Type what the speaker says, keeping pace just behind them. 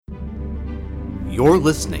You're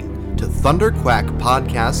listening to Thunder Quack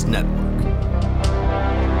Podcast Network.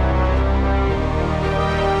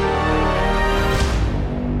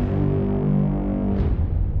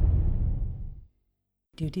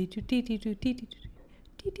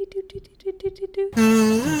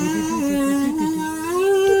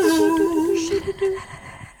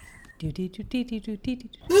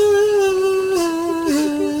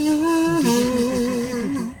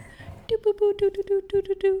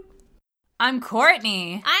 I'm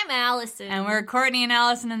Courtney. I'm Alison. And we're Courtney and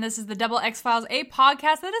Alison, and this is the Double X-Files, a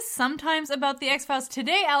podcast that is sometimes about the X-Files.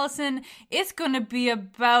 Today, Alison, it's going to be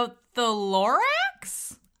about the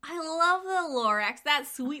Lorax? I love the Lorax, that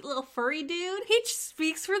sweet little furry dude. He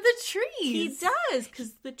speaks for the trees. He does,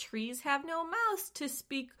 because the trees have no mouths to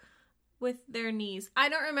speak with their knees. I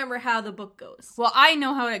don't remember how the book goes. Well, I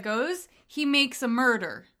know how it goes. He makes a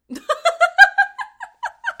murder.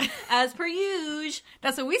 As per usual.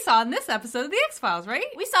 That's what we saw in this episode of the X-Files, right?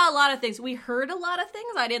 We saw a lot of things. We heard a lot of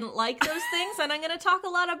things. I didn't like those things, and I'm going to talk a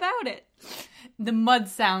lot about it. The mud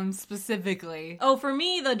sounds specifically. Oh, for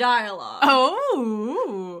me, the dialogue.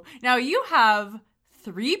 Oh. Now you have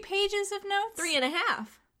 3 pages of notes? 3.5.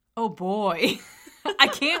 Oh, boy. I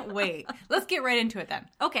can't wait. Let's get right into it then.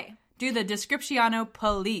 Okay. Do the descriptiano,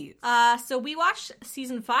 please. So we watched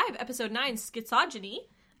season 5, episode 9, Schizogeny.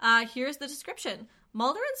 Here's the description.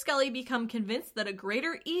 Mulder and Scully become convinced that a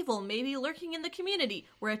greater evil may be lurking in the community,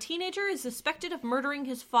 where a teenager is suspected of murdering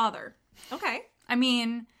his father. Okay. I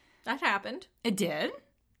mean... That happened. It did.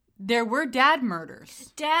 There were dad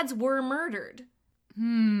murders. Dads were murdered.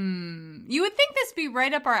 You would think this would be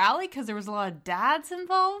right up our alley because there was a lot of dads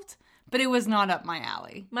involved, but it was not up my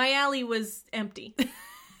alley. My alley was empty.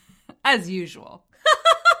 As usual.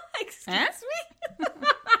 Excuse me?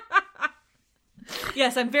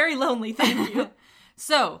 Yes, I'm very lonely, thank you.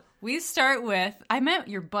 So, we start with, I meant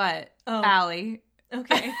your butt, alley.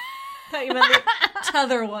 Okay. Thought you meant the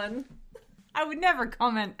t'other one. I would never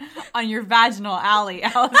comment on your vaginal alley,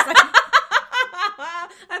 Alison.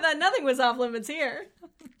 I thought nothing was off limits here.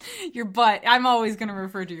 Your butt. I'm always going to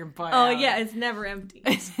refer to your butt. Oh, yeah, it's never empty.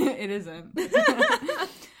 It isn't.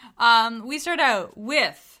 We start out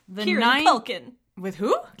with the Kieran Culkin. With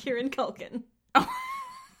who? Kieran Culkin. Oh.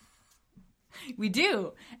 We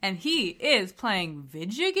do. And he is playing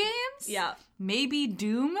video games? Yeah. Maybe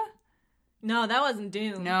Doom? No, that wasn't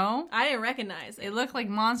Doom. No? I didn't recognize it. It looked like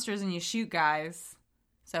monsters and you shoot guys.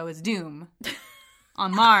 So it's Doom.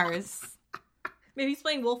 On Mars. Maybe he's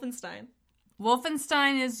playing Wolfenstein.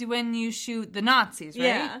 Wolfenstein is when you shoot the Nazis, right?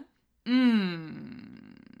 Yeah.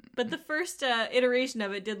 But the first iteration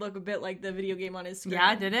of it did look a bit like the video game on his screen.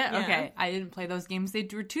 Yeah, did it? Yeah. Okay. I didn't play those games. They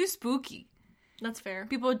were too spooky. That's fair.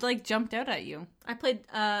 People, jumped out at you. I played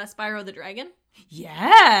Spyro the Dragon.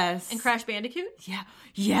 Yes! And Crash Bandicoot. Yeah.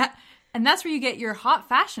 Yeah. And that's where you get your hot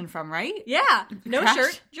fashion from, right? Yeah. No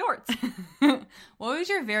shirt, jorts. What was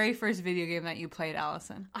your very first video game that you played,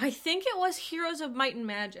 Alison? I think it was Heroes of Might and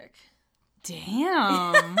Magic.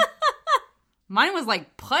 Damn. Mine was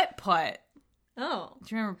like Putt-Putt. Oh.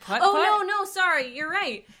 Do you remember Putt-Putt? Oh, no, sorry. You're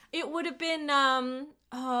right. It would have been,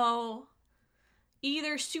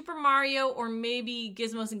 either Super Mario or maybe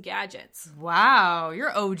Gizmos and Gadgets. Wow,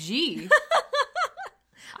 you're OG.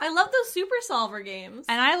 I love those Super Solver games.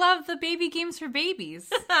 And I love the baby games for babies.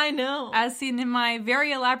 I know. As seen in my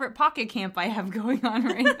very elaborate pocket camp I have going on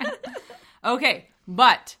right now. Okay,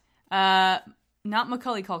 but, not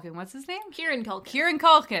Macaulay Culkin. What's his name? Kieran Culkin. Kieran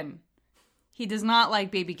Culkin. He does not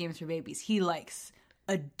like baby games for babies. He likes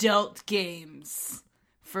adult games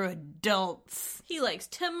for adults. He likes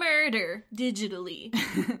to murder digitally.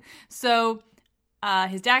 So,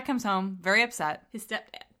 his dad comes home, very upset. His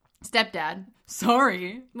stepdad. Stepdad.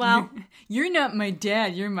 Sorry. Well. You're not my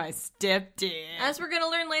dad, you're my stepdad. As we're going to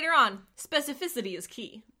learn later on, specificity is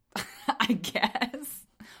key. I guess.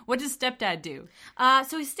 What does stepdad do?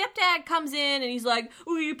 So his stepdad comes in and he's like,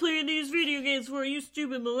 "What are you playing these video games for, you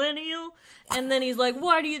stupid millennial?" And then he's like,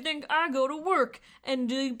 "Why do you think I go to work and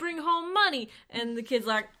do you bring home money?" And the kid's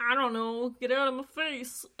like, "I don't know, get out of my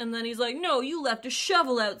face." And then he's like, "No, you left a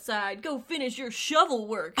shovel outside. Go finish your shovel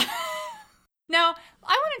work." Now,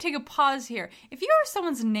 I want to take a pause here. If you are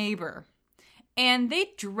someone's neighbor and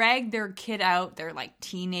they drag their kid out, their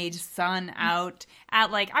teenage son out at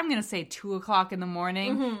I'm going to say 2 o'clock in the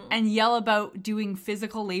morning and yell about doing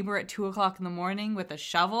physical labor at 2 o'clock in the morning with a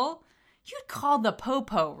shovel, you'd call the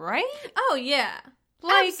popo, right? Oh, yeah.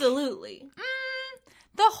 Absolutely.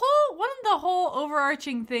 One of the whole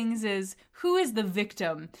overarching things is who is the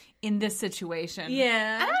victim in this situation?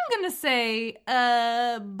 Yeah. And I'm going to say,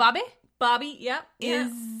 Bobby? Bobby, yep.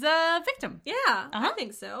 Is a victim. Yeah, I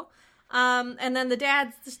think so. And then the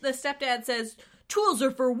stepdad says, tools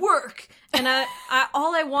are for work. And I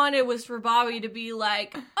all I wanted was for Bobby to be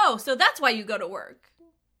like, oh, so that's why you go to work.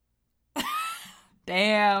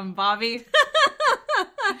 Damn, Bobby.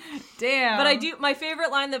 Damn. But my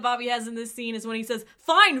favorite line that Bobby has in this scene is when he says,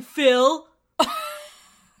 "Fine, Phil."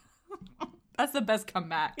 That's the best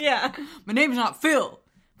comeback. Yeah. My name's not Phil.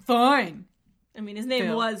 Fine. I mean, his name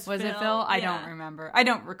Phil. was Phil. Was it Phil? I don't remember. I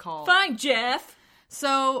don't recall. Fine, Jeff.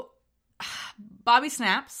 So, Bobby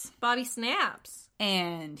snaps. Bobby snaps.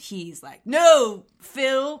 And he's like, no,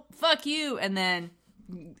 Phil, fuck you. And then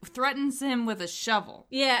threatens him with a shovel.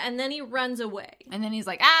 Yeah, and then he runs away. And then he's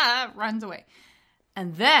like, runs away.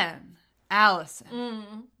 And then,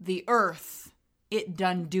 Alison, the earth, it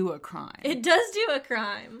done do a crime. It does do a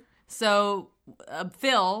crime. So,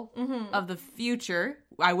 Phil of the future,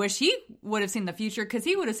 I wish he would have seen the future because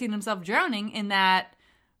he would have seen himself drowning in that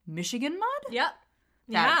Michigan mud? Yep.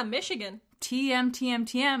 Yeah, Michigan.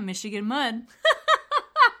 TM, Michigan mud.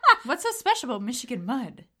 What's so special about Michigan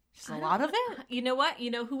mud? Just a lot of it? You know what? You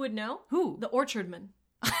know who would know? Who? The orchardman.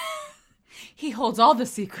 He holds all the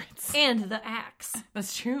secrets. And the axe.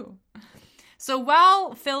 That's true. So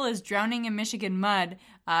while Phil is drowning in Michigan mud,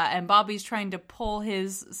 and Bobby's trying to pull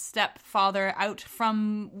his stepfather out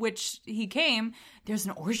from which he came, there's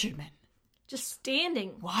an orchardman. Just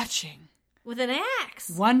standing. Watching. With an axe.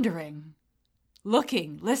 Wondering.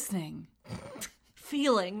 Looking. Listening.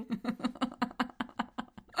 Feeling.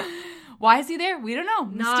 Why is he there? We don't know.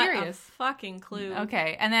 Mysterious. Not a fucking clue.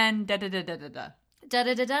 Okay, and then da-da-da-da-da-da.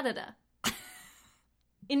 Da-da-da-da-da-da.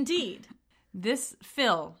 Indeed. This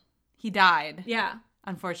Phil, he died. Yeah.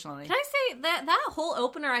 Unfortunately. Can I say that whole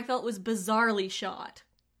opener I felt was bizarrely shot.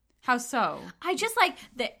 How so? I just like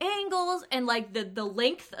the angles and like the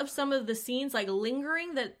length of some of the scenes like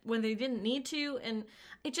lingering that when they didn't need to, and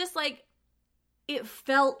it just like it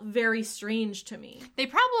felt very strange to me. They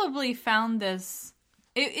probably found this.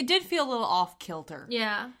 It did feel a little off kilter.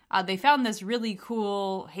 Yeah. They found this really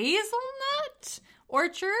cool hazelnut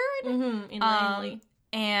orchard In Langley.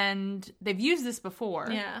 and they've used this before.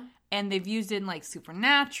 Yeah. And they've used it in, like,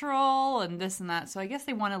 Supernatural and this and that. So I guess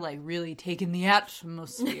they want to, like, really take in the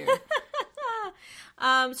atmosphere.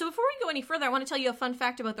 So before we go any further, I want to tell you a fun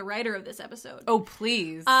fact about the writer of this episode. Oh,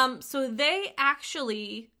 please. So they've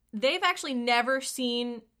actually never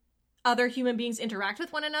seen other human beings interact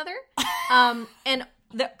with one another. And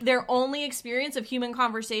their only experience of human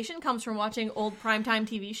conversation comes from watching old primetime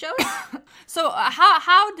TV shows. So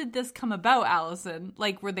how did this come about, Alison?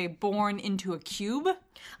 Like, were they born into a cube?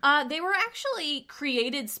 They were actually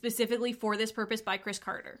created specifically for this purpose by Chris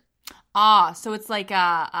Carter. So it's like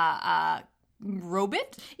a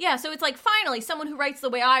robot? Yeah, so it's like, finally, someone who writes the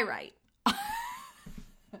way I write.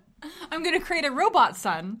 I'm going to create a robot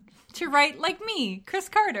son to write like me, Chris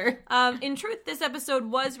Carter. In truth, this episode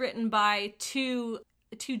was written by two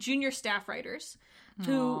junior staff writers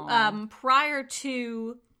who, prior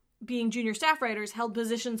to being junior staff writers, held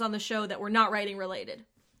positions on the show that were not writing related.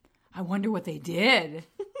 I wonder what they did.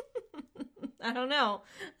 I don't know.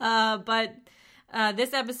 But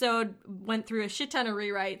this episode went through a shit ton of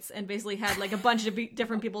rewrites and basically had like a bunch of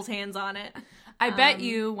different people's hands on it. I bet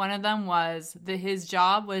you one of them was that his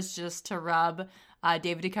job was just to rub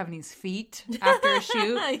David Duchovny's feet after a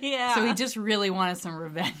shoot. Yeah. So he just really wanted some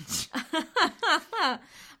revenge.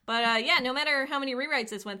 But yeah, no matter how many rewrites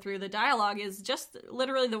this went through, the dialogue is just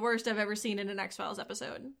literally the worst I've ever seen in an X-Files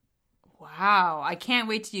episode. Wow. I can't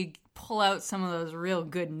wait till you pull out some of those real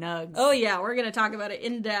good nugs. Oh yeah, we're going to talk about it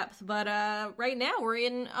in depth. But right now we're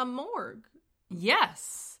in a morgue.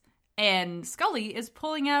 Yes. And Scully is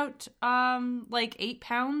pulling out like 8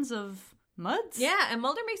 pounds of muds. Yeah, and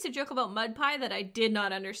Mulder makes a joke about mud pie that I did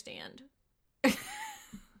not understand.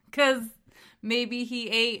 Because maybe he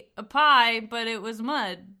ate a pie, but it was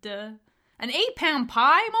mud. An 8-pound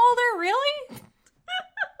pie, Mulder? Really?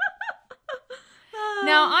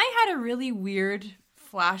 Now, I had a really weird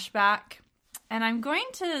flashback, and I'm going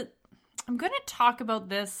to talk about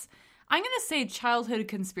this. I'm going to say childhood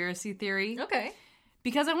conspiracy theory. Okay.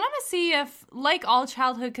 Because I want to see if, like all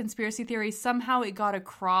childhood conspiracy theories, somehow it got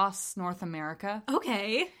across North America.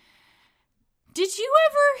 Okay. Did you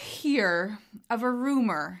ever hear of a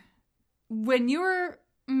rumor when you were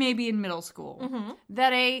maybe in middle school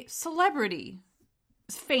that a celebrity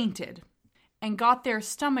fainted and got their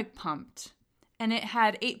stomach pumped and it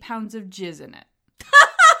had 8 pounds of jizz in it?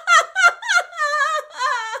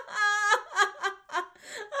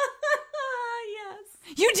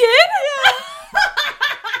 Yes. You did? Yeah.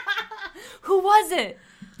 Who was it?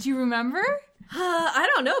 Do you remember? I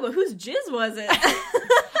don't know, but whose jizz was it?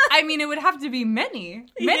 I mean, it would have to be many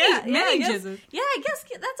jizzes. Yeah, I guess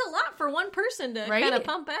that's a lot for one person to kind of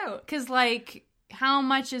pump out. Because, like, how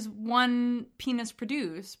much is one penis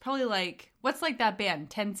produce? Probably like, what's like that band?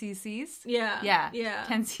 10 cc's? Yeah. Yeah.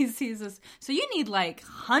 10 cc's is, so you need like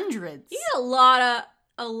hundreds. You need a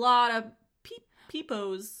lot of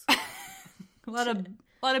peepos. a lot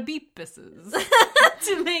of beepuses.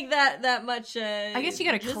 To make that much, I guess you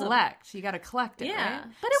gotta collect. You gotta collect it, yeah. right?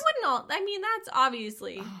 But it wouldn't all, I mean, that's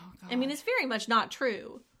obviously, God. I mean, it's very much not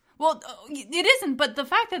true. Well, it isn't, but the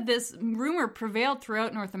fact that this rumor prevailed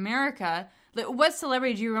throughout North America, what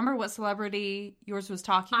celebrity, do you remember what celebrity yours was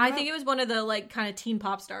talking about? I think it was one of the, like, kind of teen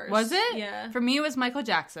pop stars. Was it? Yeah. For me, it was Michael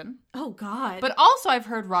Jackson. Oh, God. But also, I've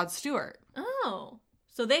heard Rod Stewart. Oh.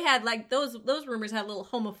 So they had, like, those rumors had a little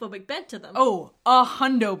homophobic bent to them. Oh,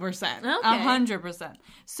 100%. Okay. 100%.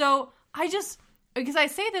 So, because I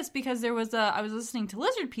say this because I was listening to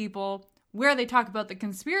Lizard People where they talk about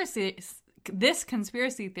this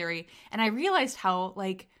conspiracy theory, and I realized how,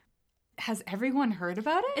 like, has everyone heard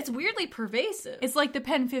about it? It's weirdly pervasive. It's like the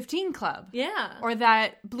Pen 15 Club. Yeah. Or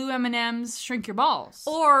that Blue M&M's Shrink Your Balls.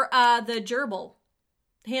 Or the gerbil.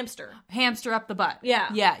 Hamster. Hamster up the butt. Yeah.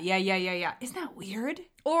 Yeah. Isn't that weird?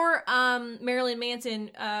 Or Marilyn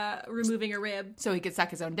Manson removing a rib. So he could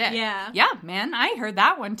suck his own dick. Yeah. Yeah, man. I heard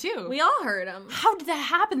that one, too. We all heard him. How did that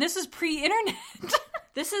happen? This is pre-internet.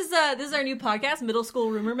 This is our new podcast, Middle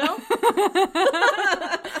School Rumor Mill.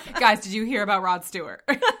 Guys, did you hear about Rod Stewart?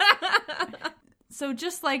 So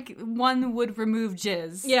just like one would remove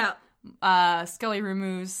jizz. Yeah. Scully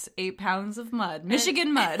removes 8 pounds of mud.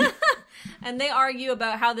 Michigan mud. And they argue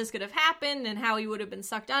about how this could have happened and how he would have been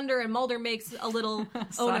sucked under. And Mulder makes a little...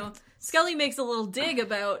 Scully makes a little dig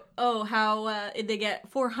about, how they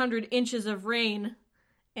get 400 inches of rain.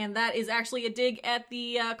 And that is actually a dig at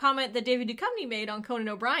the comment that David Duchovny made on Conan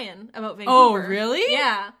O'Brien about Vancouver. Oh, really?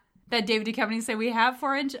 Yeah. That David Duchovny said we have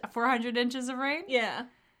 400 inches of rain? Yeah.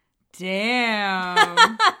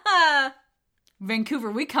 Damn. Vancouver,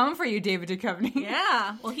 we come for you, David Duchovny.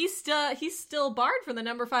 Yeah. Well, he's still barred from the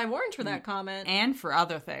number 5 Orange for that comment. And for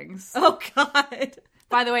other things. Oh, God.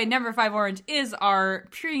 By the way, number 5 Orange is our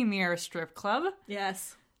premier strip club.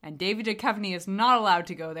 Yes. And David Duchovny is not allowed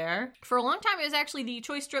to go there. For a long time, it was actually the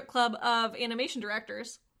choice strip club of animation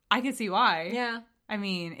directors. I can see why. Yeah. I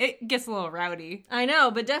mean, it gets a little rowdy. I know,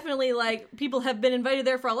 but definitely, like, people have been invited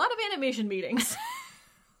there for a lot of animation meetings.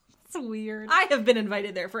 That's weird. I have been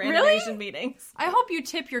invited there for animation meetings. I hope you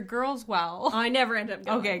tip your girls well. I never end up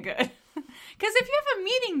going. Okay, good. Because if you have a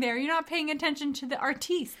meeting there, you're not paying attention to the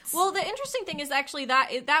artistes. Well, the interesting thing is actually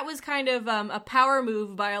that was kind of a power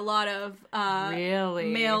move by a lot of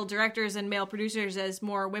male directors and male producers as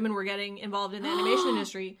more women were getting involved in the animation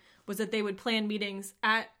industry, was that they would plan meetings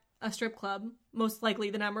at a strip club, most likely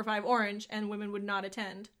the number 5 Orange, and women would not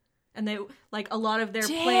attend. And they, like, a lot of their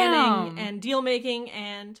planning and deal making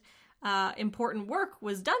and important work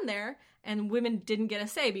was done there, and women didn't get a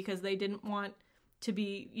say because they didn't want to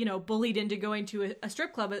be, bullied into going to a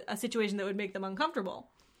strip club, a situation that would make them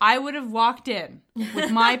uncomfortable. I would have walked in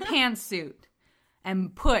with my pantsuit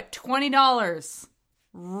and put $20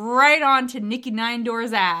 right onto Nikki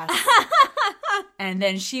Nine-Door's ass. And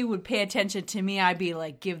then she would pay attention to me. I'd be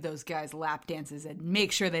like, give those guys lap dances and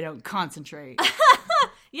make sure they don't concentrate.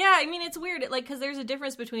 Yeah, I mean, it's weird, because there's a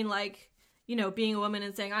difference between, like, being a woman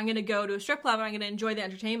and saying, I'm going to go to a strip club and I'm going to enjoy the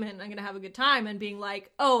entertainment and I'm going to have a good time, and being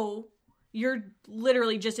like, oh, you're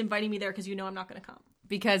literally just inviting me there because I'm not going to come.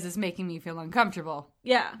 Because it's making me feel uncomfortable.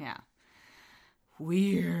 Yeah. Yeah.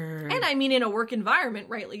 Weird. And I mean, in a work environment,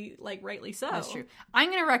 rightly so. That's true. I'm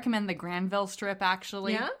going to recommend the Granville Strip,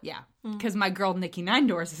 actually. Yeah? Yeah. Because my girl Nikki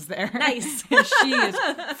Nine-Doors is there. Nice. She is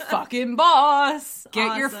fucking boss.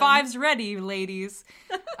 Get your Awesome. 5s ready, ladies.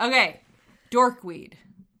 Okay. Dorkweed.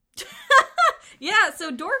 Yeah,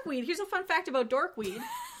 so dorkweed. Here's a fun fact about dorkweed.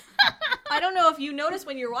 I don't know if you noticed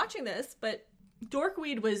when you're watching this, but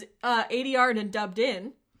dorkweed was ADR'd and dubbed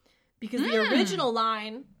in because the original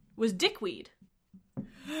line was dickweed.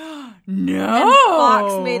 No. And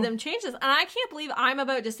Fox made them change this. And I can't believe I'm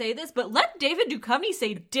about to say this, but let David Duchovny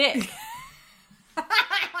say dick.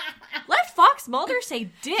 Let Fox Mulder say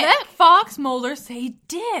dick. Let Fox Mulder say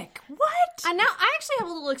dick. What? And now I actually have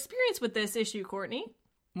a little experience with this issue, Courtney.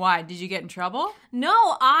 Why? Did you get in trouble? No,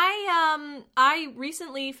 I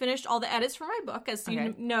recently finished all the edits for my book. As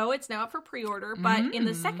you know, it's now up for pre-order. But in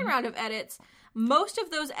the second round of edits, most of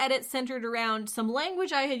those edits centered around some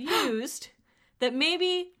language I had used that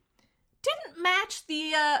maybe didn't match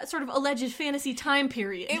the sort of alleged fantasy time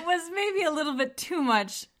period. It was maybe a little bit too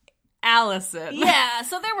much Alison. Yeah,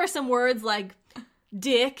 so there were some words like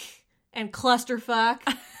dick and clusterfuck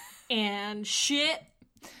and shit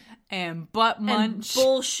and butt munch and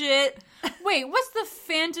bullshit. Wait, what's the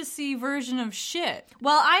fantasy version of shit?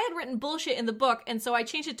 Well, I had written bullshit in the book, and so I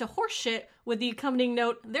changed it to horse shit with the accompanying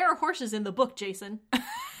note, there are horses in the book, Jason.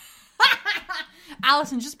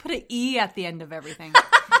 Allison, just put an E at the end of everything.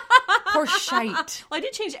 Horse shite. Well, I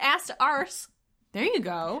did change ass to arse. There you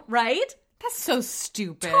go. Right? That's so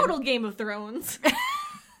stupid. Total Game of Thrones.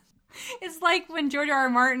 It's like when George R. R.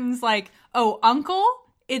 Martin's like, oh, uncle?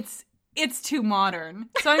 It's too modern.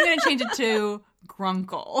 So I'm going to change it to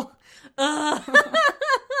grunkle.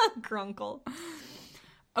 Grunkle.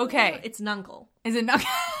 Okay. It's nunkle. Is it not?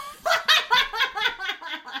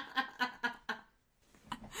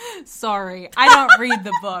 Sorry, I don't read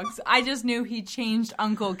the books. I just knew he changed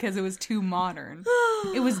uncle because it was too modern.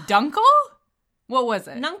 It was Dunkle? What was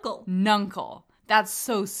it? Nunkle. Nunkle. That's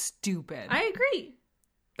so stupid. I agree.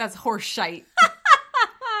 That's horse shite.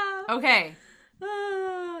 Okay.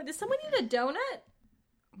 Does someone need a donut?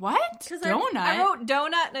 What? Donut? I wrote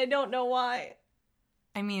donut and I don't know why.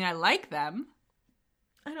 I mean, I like them.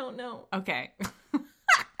 I don't know. Okay.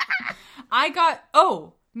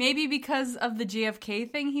 Maybe because of the JFK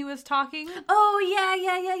thing he was talking. Oh, yeah.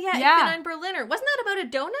 Yeah. Ich bin ein Berliner. Wasn't that about a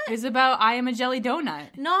donut? It was about I am a jelly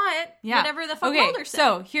donut. Not whatever the fuck Mulder said.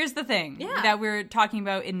 So here's the thing that we're talking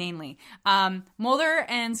about inanely. Mulder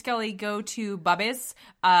and Scully go to Bobby's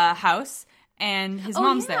house, and his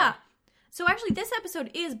mom's there. So actually, this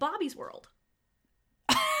episode is Bobby's world.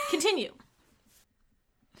 Continue.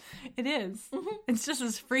 It is. Mm-hmm. It's just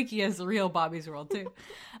as freaky as the real Bobby's World, too.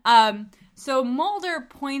 So Mulder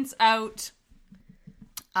points out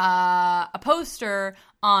a poster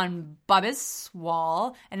on Bobby's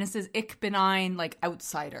wall, and it says, Ich bin ein, like,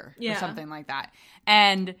 outsider, or something like that.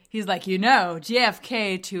 And he's like,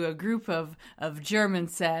 JFK to a group of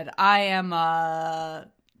Germans said, I am a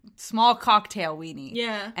small cocktail weenie.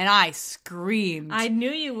 Yeah. And I screamed. I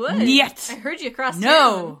knew you would. Niet. I heard you across town.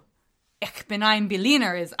 No. Ich bin ein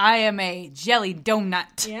Berliner is I am a jelly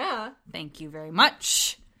donut. Yeah. Thank you very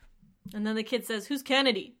much. And then the kid says, who's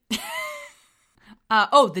Kennedy?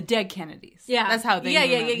 The dead Kennedys. Yeah. That's how they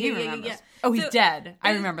remember. Yeah. Oh, he's dead.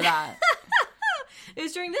 I remember that. It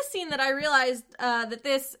was during this scene that I realized that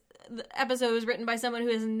this episode was written by someone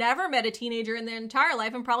who has never met a teenager in their entire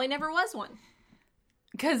life and probably never was one.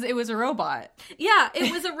 Because it was a robot. Yeah,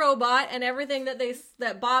 it was a robot, and everything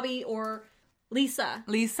that Bobby or Lisa,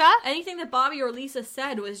 anything that Bobby or Lisa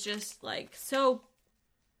said was just like so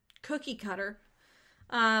cookie cutter.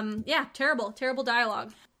 Terrible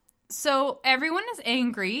dialogue. So everyone is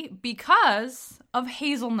angry because of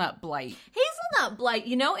hazelnut blight. Hazelnut blight,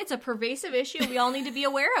 it's a pervasive issue. We all need to be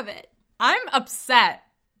aware of it. I'm upset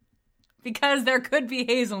because there could be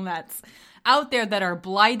hazelnuts out there that are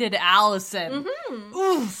blighted, Allison. Mm-hmm.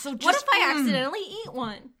 Ooh, so just, what if I accidentally eat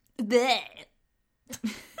one? Bleh.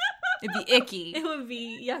 It'd be icky. It would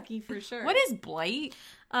be yucky for sure. What is blight?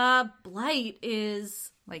 Blight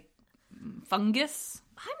is like fungus.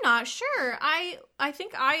 I'm not sure. I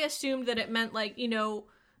think I assumed that it meant like,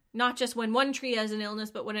 not just when one tree has an illness,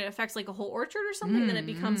 but when it affects like a whole orchard or something, then it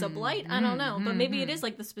becomes a blight. I don't know, but maybe it is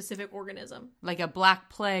like the specific organism. Like a black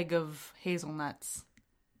plague of hazelnuts.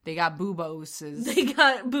 They got booboses. They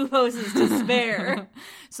got booboses to spare.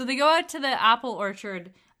 So they go out to the apple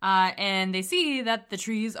orchard, and they see that the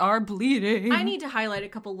trees are bleeding. I need to highlight a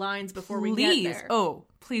couple lines before we get there. Oh,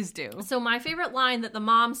 please do. So my favorite line that the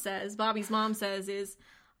mom says, Bobby's mom says, is,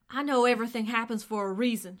 I know everything happens for a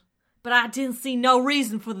reason, but I didn't see no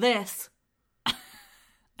reason for this.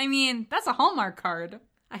 I mean, that's a Hallmark card.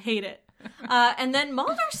 I hate it. And then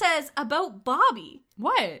Mulder says about Bobby.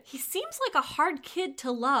 What? He seems like a hard kid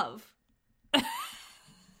to love. I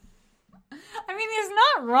mean, he's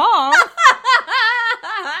not wrong.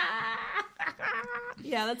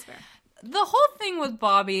 Yeah, that's fair. The whole thing with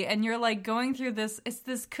Bobby, and you're like going through this, it's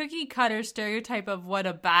this cookie cutter stereotype of what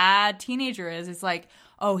a bad teenager is. It's like,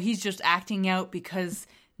 oh, he's just acting out because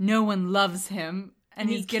no one loves him. And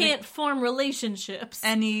he can't form relationships.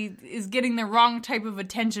 And he is getting the wrong type of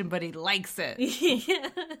attention, but he likes it.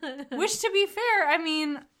 Which, to be fair, I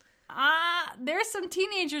mean, there's some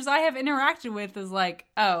teenagers I have interacted with is like,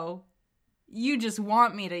 oh, you just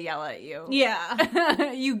want me to yell at you.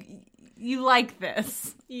 Yeah. You like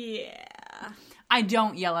this. Yeah. I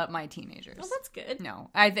don't yell at my teenagers. Well, that's good. No.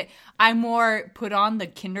 I more put on the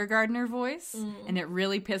kindergartner voice, and it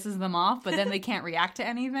really pisses them off, but then they can't react to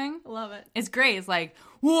anything. Love it. It's great. It's like,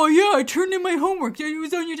 well, yeah, I turned in my homework. Yeah, it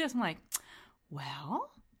was on your desk. I'm like,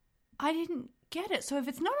 well, I didn't get it. So if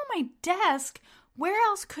it's not on my desk, where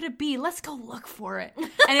else could it be? Let's go look for it. And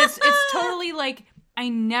it's totally like, I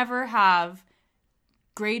never have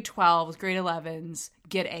grade 12s, grade 11s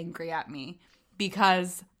get angry at me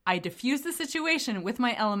because I diffused the situation with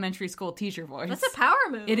my elementary school teacher voice. That's a power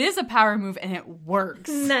move. It is a power move, and it works.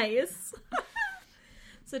 Nice.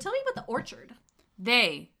 So tell me about the orchard.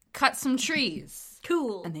 They cut some trees.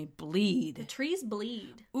 Cool. And they The bleed. trees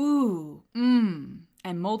bleed. Ooh.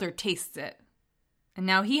 And Mulder tastes it. And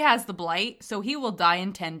now he has the blight, so he will die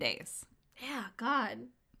in 10 days. Yeah, God.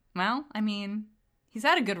 Well, I mean, he's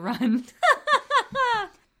had a good run.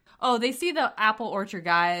 Oh, they see the apple orchard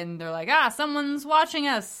guy, and they're like, someone's watching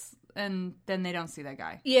us. And then they don't see that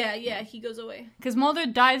guy. Yeah, he goes away. Because Mulder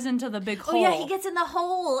dives into the big hole. Oh, yeah, he gets in the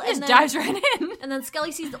hole. He just dives right in. And then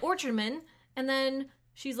Scully sees the orchardman, and then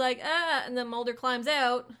she's like, and then Mulder climbs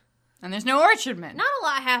out. And there's no orchardman. Not a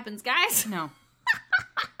lot happens, guys. No.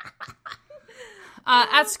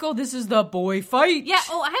 At school, this is the boy fight. Yeah,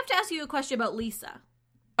 I have to ask you a question about Lisa.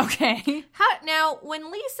 Okay. Now,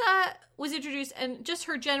 when Lisa was introduced, and just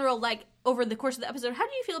her general, like, over the course of the episode, how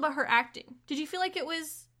did you feel about her acting? Did you feel like it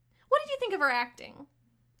was... What did you think of her acting?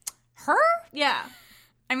 Her? Yeah.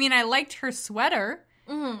 I mean, I liked her sweater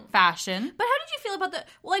fashion. But how did you feel about the...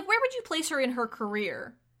 Like, where would you place her in her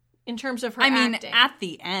career? In terms of her acting? I mean, at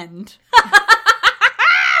the end.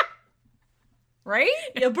 Right?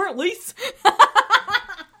 Yeah, burnt Lisa.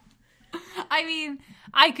 I mean,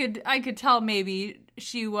 I could tell maybe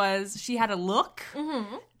she had a look,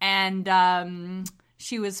 and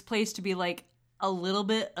she was placed to be like a little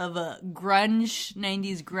bit of a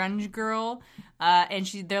 90s grunge girl, and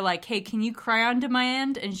they're like, hey, can you cry onto my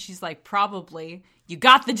end? And she's like, probably. You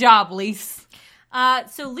got the job, Lise.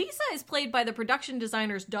 So Lisa is played by the production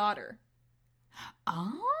designer's daughter.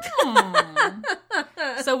 Oh.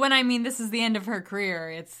 So when I mean this is the end of her career,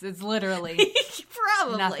 it's literally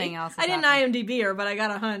probably nothing else. I didn't IMDb her, but I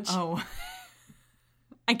got a hunch. Oh.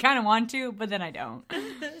 I kind of want to, but then I don't.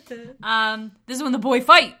 This is when the boy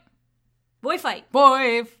fight. Boy fight.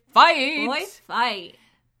 Boy fight. Boy fight.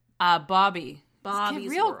 Bobby. Bobby's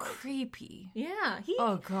real world. Creepy. Yeah.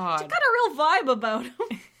 Oh God. She got a real vibe about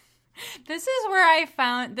him. This is where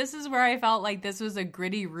I felt like this was a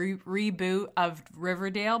gritty reboot of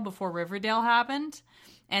Riverdale before Riverdale happened.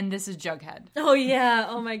 And this is Jughead. Oh, yeah.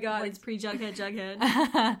 Oh, my God. It's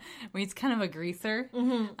pre-Jughead. When he's kind of a greaser.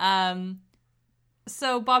 Mm-hmm.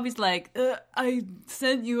 So Bobby's like, I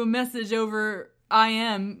sent you a message over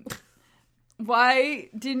IM. Why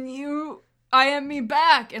didn't you IM me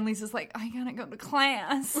back? And Lisa's like, I gotta go to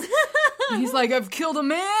class. And he's like, I've killed a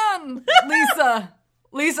man, Lisa.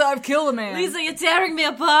 Lisa, I've killed a man. Lisa, you're tearing me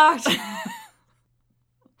apart.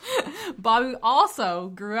 Bobby also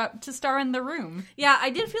grew up to star in The Room. Yeah, I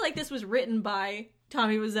did feel like this was written by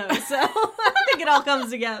Tommy Wiseau, so I think it all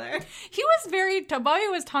comes together. Bobby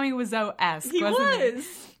was Tommy Wiseau-esque, wasn't he?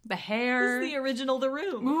 The hair. This is the original The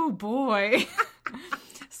Room. Ooh, boy.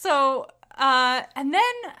 So, and then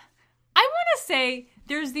I want to say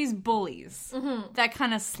there's these bullies that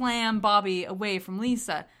kind of slam Bobby away from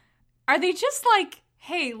Lisa. Are they just like,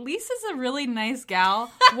 hey, Lisa's a really nice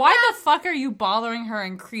gal. Why the fuck are you bothering her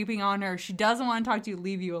and creeping on her? She doesn't want to talk to you,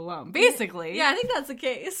 leave you alone. Basically. Yeah, I think that's the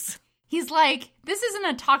case. He's like, this isn't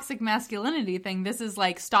a toxic masculinity thing. This is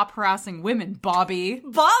like, stop harassing women, Bobby.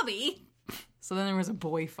 Bobby? So then there was a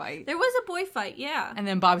boy fight. There was a boy fight, yeah. And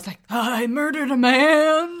then Bobby's like, I murdered a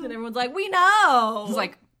man. And everyone's like, we know. He's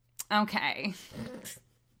like, okay.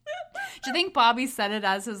 Do you think Bobby said it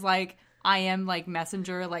as his like, I am like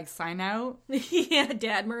messenger, like sign out? Yeah,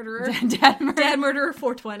 dad murderer. Dad murderer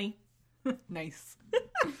 420. Nice.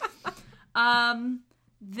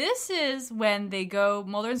 This is when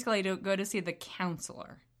Mulder and Scully go to see the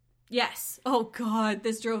counselor. Yes. Oh, God.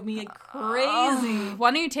 This drove me crazy.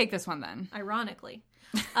 Why don't you take this one then? Ironically.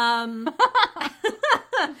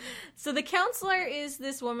 So the counselor is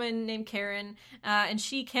this woman named Karen, and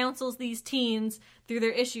she counsels these teens through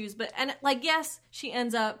their issues. Yes, she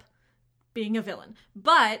ends up being a villain.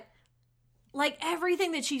 But, like,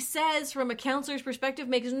 everything that she says from a counselor's perspective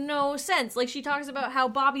makes no sense. Like, she talks about how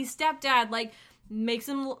Bobby's stepdad, like,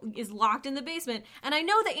 is locked in the basement. And I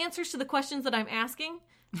know the answers to the questions that I'm asking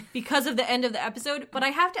because of the end of the episode, but I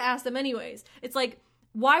have to ask them anyways. It's like,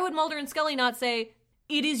 why would Mulder and Scully not say,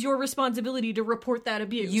 it is your responsibility to report that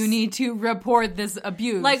abuse? You need to report this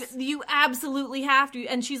abuse. Like, you absolutely have to.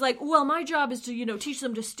 And she's like, well, my job is to, teach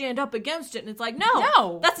them to stand up against it. And it's like,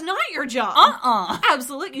 no, that's not your job.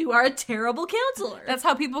 Absolutely. You are a terrible counselor. That's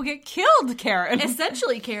how people get killed, Karen.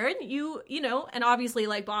 Essentially, Karen, and obviously,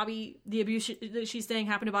 like, Bobby, the abuse that she's saying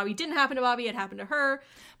happened to Bobby didn't happen to Bobby. It happened to her.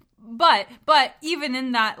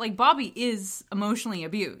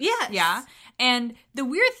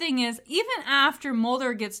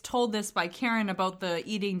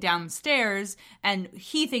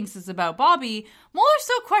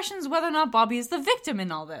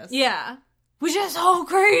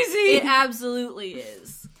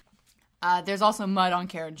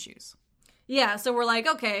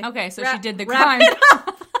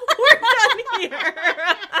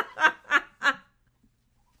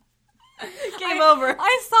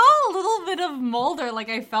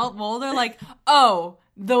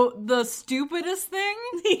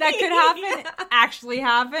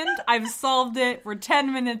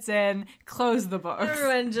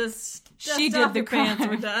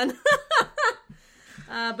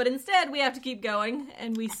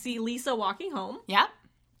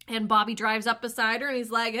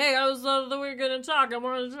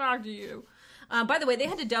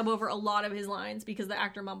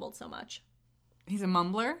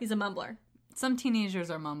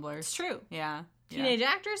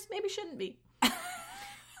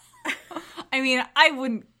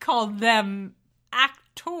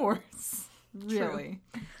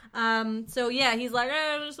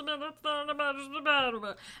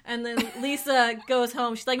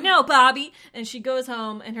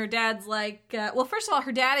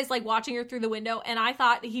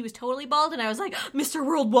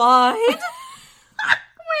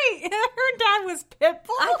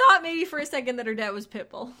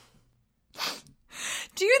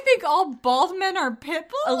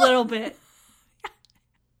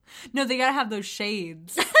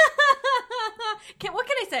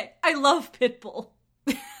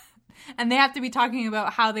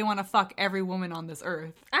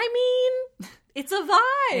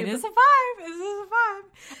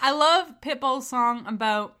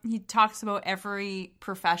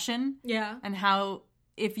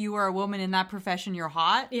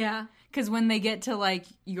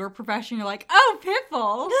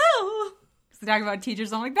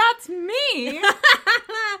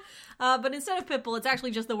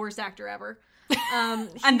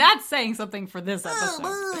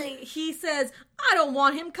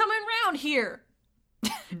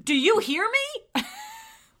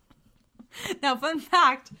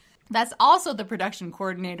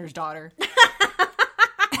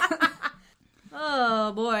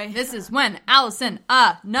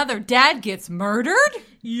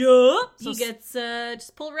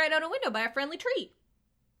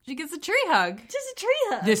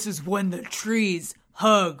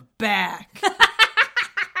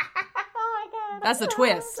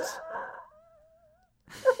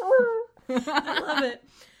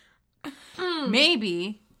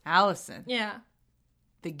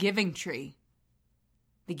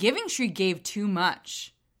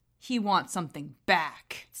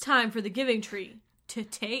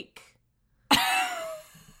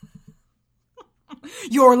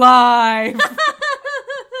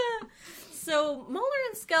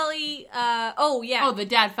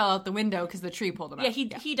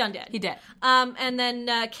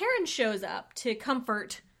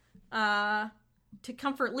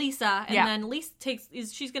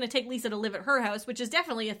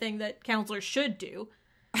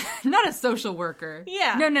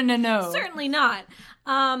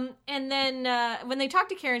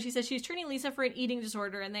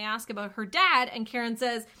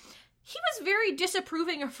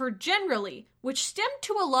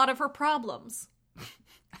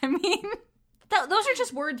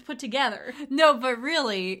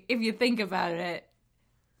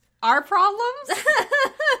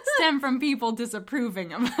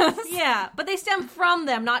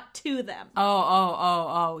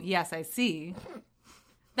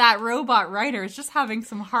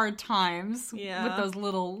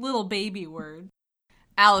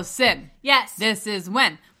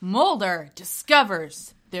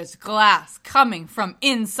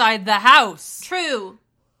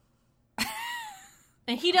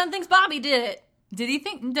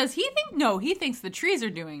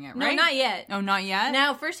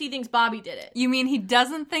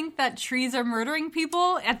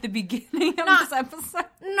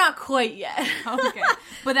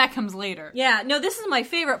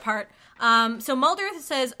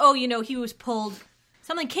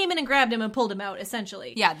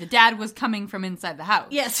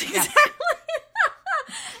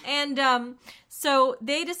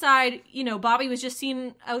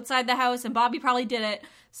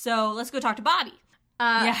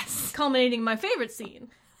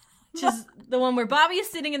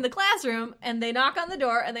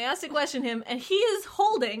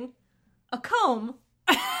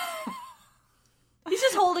 He's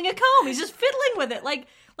just holding a comb. He's just fiddling with it like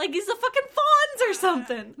he's a fucking Fonz or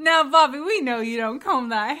something. Now, Bobby, we know you don't comb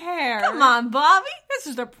that hair. Come on, Bobby. This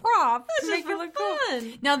is a prop. This is for fun. Cool.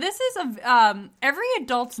 Now, this is every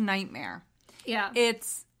adult's nightmare. Yeah.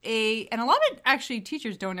 And a lot of actually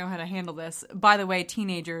teachers don't know how to handle this. By the way,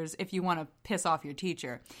 teenagers, if you want to piss off your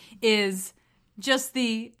teacher, is just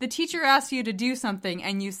the teacher asks you to do something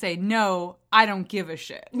and you say, no, I don't give a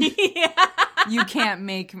shit. Yeah. You can't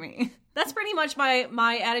make me. That's pretty much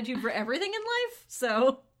my attitude for everything in life.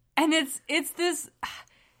 So, and it's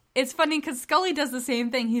funny because Scully does the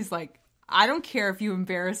same thing. He's like, I don't care if you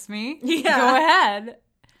embarrass me. Yeah. Go ahead.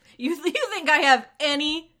 You think I have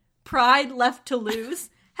any pride left to lose?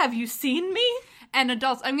 Have you seen me? And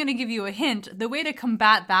adults, I'm going to give you a hint. The way to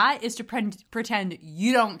combat that is to pretend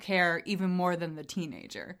you don't care even more than the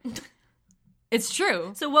teenager. It's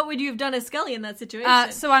true. So what would you have done as Scully in that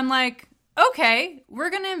situation? So I'm like, okay, we're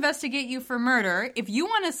going to investigate you for murder. If you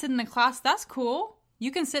want to sit in the class, that's cool.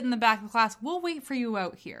 You can sit in the back of the class. We'll wait for you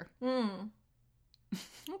out here.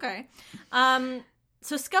 Okay.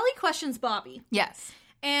 So Scully questions Bobby. Yes.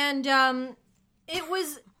 And it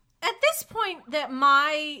was at this point that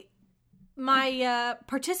my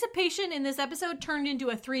participation in this episode turned into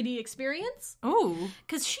a 3D experience. Ooh.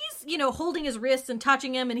 Because she's, holding his wrists and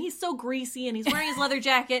touching him, and he's so greasy, and he's wearing his leather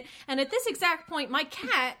jacket. And at this exact point, my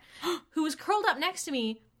cat, who was curled up next to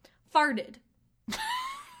me, farted.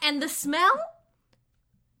 And the smell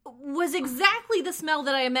was exactly the smell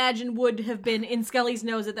that I imagined would have been in Scully's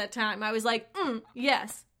nose at that time. I was like,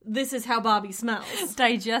 yes, this is how Bobby smells.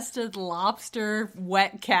 Digested lobster,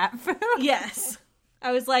 wet cat food. Yes.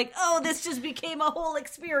 I was like, this just became a whole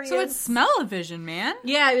experience. So it's smell-o-vision, man.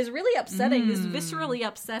 Yeah, it was really upsetting. It was viscerally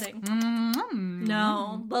upsetting. Mm-hmm.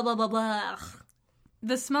 No. Blah, blah, blah, blah.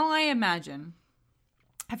 The smell I imagine.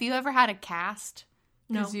 Have you ever had a cast?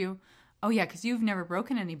 No. Because you've never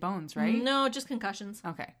broken any bones, right? No, just concussions.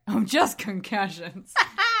 Okay. Oh, just concussions.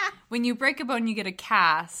 When you break a bone, you get a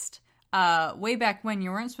cast. Way back when, you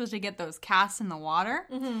weren't supposed to get those casts in the water.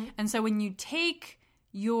 Mm-hmm. And so when you take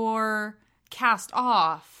your cast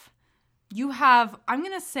off, you have, I'm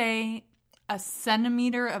going to say, a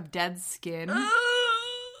centimeter of dead skin.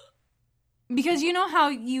 Because you know how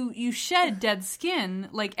you shed dead skin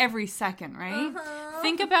like every second, right? Uh-huh.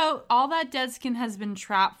 Think about all that dead skin has been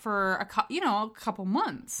trapped for a couple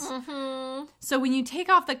months. Mm-hmm. So when you take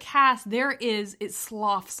off the cast, it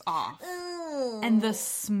sloughs off. And the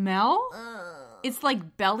smell, it's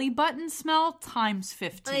like belly button smell times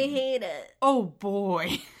 15. I hate it. Oh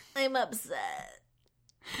boy. I'm upset.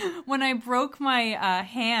 When I broke my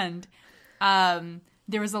hand,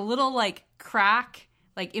 there was a little like crack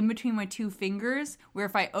like in between my two fingers, where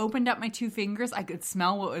if I opened up my two fingers, I could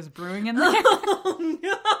smell what was brewing in there. Oh,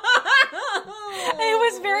 no.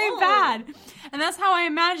 It was very bad. And that's how I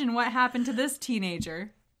imagine what happened to this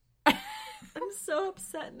teenager. I'm so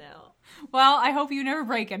upset now. Well, I hope you never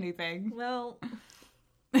break anything. Well.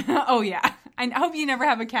 Oh, yeah. I hope you never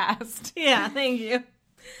have a cast. Yeah, thank you.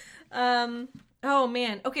 Oh,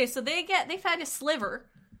 man. Okay, so they find a sliver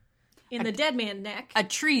in the dead man's neck. A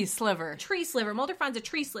tree sliver. Tree sliver. Mulder finds a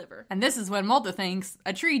tree sliver. And this is when Mulder thinks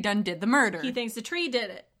a tree done did the murder. He thinks the tree did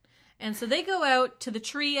it. And so they go out to the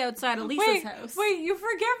tree outside of Lisa's house. Wait, you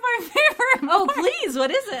forget my favorite part. Oh, please,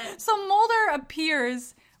 what is it? So Mulder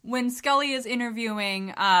appears when Scully is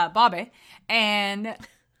interviewing Bobby, and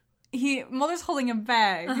Mulder's holding a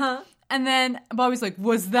bag. Uh-huh. And then Bobby's like,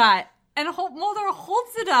 "What's that?" And Mulder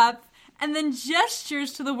holds it up and then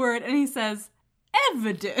gestures to the word, and he says,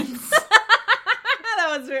 "Evidence."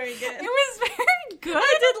 That was very good. It was very good.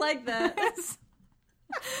 I did like that.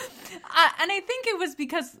 And I think it was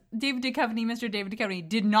because Mr. David Duchovny,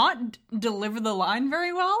 did not deliver the line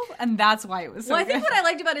very well, and that's why it was so good. I think what I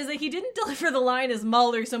liked about it is that he didn't deliver the line as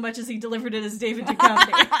Mulder so much as he delivered it as David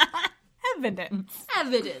Duchovny.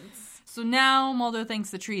 Evidence. So now Mulder thinks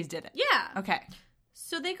the trees did it. Yeah. Okay.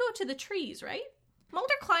 So they go to the trees, right?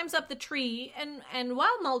 Mulder climbs up the tree, and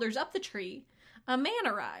while Mulder's up the tree, a man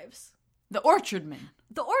arrives. The orchardman.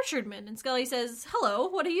 And Scully says, "Hello,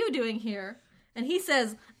 what are you doing here?" And he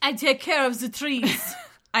says, "I take care of the trees."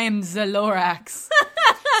 I am the Lorax.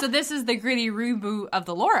 So this is the gritty reboot of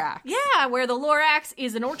the Lorax. Yeah, where the Lorax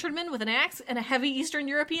is an orchardman with an axe and a heavy Eastern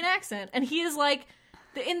European accent. And he is like,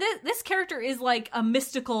 this character is like a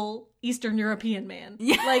mystical Eastern European man.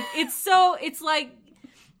 Yeah. Like, it's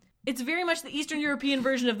very much the Eastern European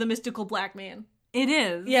version of the mystical black man. It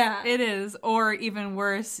is. Yeah. It is. Or even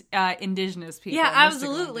worse, indigenous people. Yeah,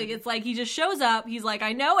 absolutely. It's like he just shows up. He's like,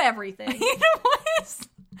 "I know everything." You know what?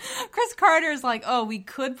 Chris Carter's like, "Oh, we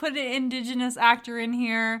could put an indigenous actor in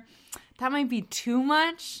here. That might be too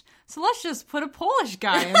much. So let's just put a Polish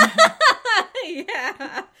guy in there.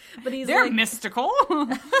 Yeah. But They're mystical.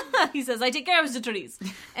 He says, I take care of the trees.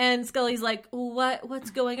 And Scully's like,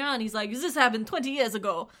 what's going on? He's like, this happened 20 years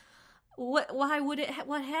ago. Why would it,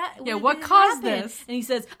 what caused this? And he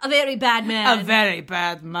says, a very bad man. A very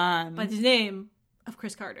bad man. By the name of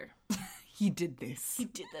Chris Carter. He did this. He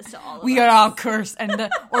did this to all of us. We are all cursed. And the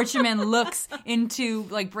Orchard Man looks into,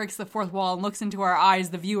 like, breaks the fourth wall and looks into our eyes,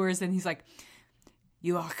 the viewers, and he's like,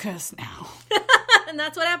 you are cursed now. And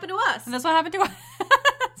that's what happened to us. And that's what happened to us.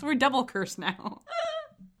 So we're double cursed now.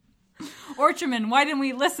 Orchardman, why didn't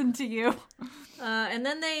we listen to you? And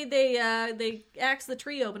then they axe the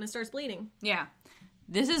tree open and starts bleeding. Yeah.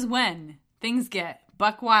 This is when things get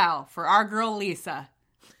buck wild for our girl Lisa.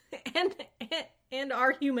 And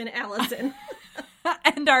our human Alison.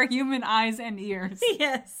 And our human eyes and ears.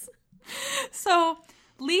 Yes. So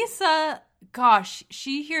Lisa, gosh,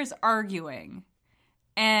 she hears arguing.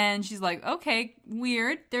 And she's like, okay,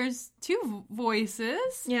 weird. There's two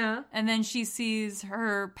voices. Yeah. And then she sees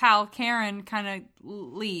her pal Karen kind of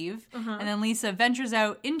leave. Uh-huh. And then Lisa ventures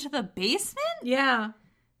out into the basement? Yeah.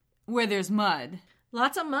 Where there's mud.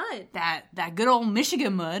 Lots of mud. That good old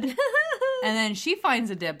Michigan mud. And then she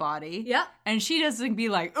finds a dead body. Yep. And she doesn't be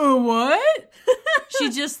like, oh, what? She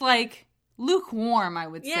just like lukewarm, I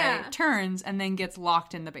would say. Turns and then gets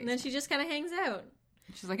locked in the basement. And then she just kind of hangs out.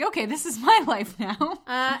 She's like, okay, this is my life now.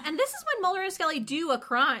 And this is when Mulder and Scully do a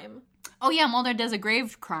crime. Oh yeah, Mulder does a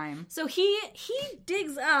grave crime. So he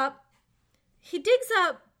digs up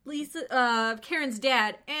Lisa, Karen's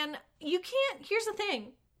dad, and here's the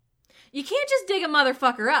thing. You can't just dig a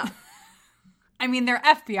motherfucker up. I mean, they're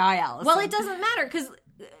FBI, Alison. Well, it doesn't matter, because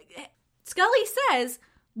Scully says,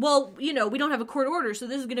 well, we don't have a court order, so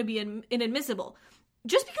this is going to be inadmissible.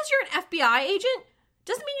 Just because you're an FBI agent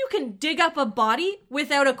doesn't mean you can dig up a body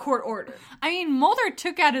without a court order. I mean, Mulder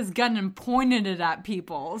took out his gun and pointed it at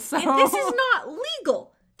people, so... And this is not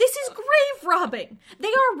legal. This is grave robbing. They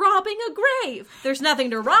are robbing a grave. There's nothing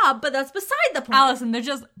to rob, but that's beside the point. Alison, they're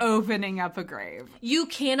just opening up a grave. You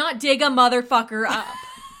cannot dig a motherfucker up.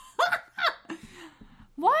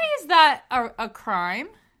 Why is that a crime?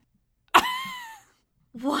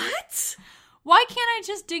 What? Why can't I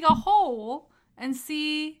just dig a hole and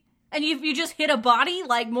see... And if you just hit a body,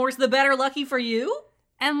 like, more's the better, lucky for you?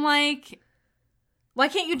 And, like... Why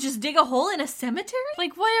can't you just dig a hole in a cemetery?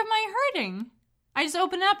 Like, what am I hurting? I just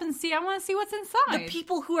open up and see, I want to see what's inside. The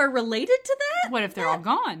people who are related to that? What if they're all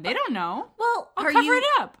gone? They don't know. Well, I'll cover it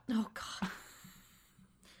up. Oh, God.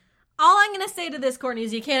 All I'm going to say to this, Courtney,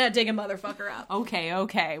 is you cannot dig a motherfucker up.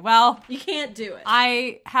 Okay. Well... You can't do it.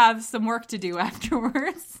 I have some work to do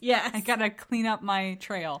afterwards. Yes. I gotta clean up my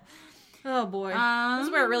trail. Oh, boy. This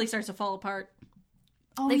is where it really starts to fall apart.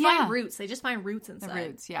 Oh, They find roots. They just find roots inside. The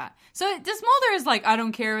roots, yeah. So this Mulder is like, I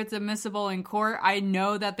don't care if it's admissible in court. I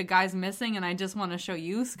know that the guy's missing, and I just want to show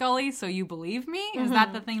you, Scully, so you believe me? Is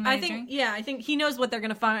that the thing that he's doing? Yeah, I think he knows what they're going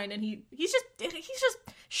to find, and he's just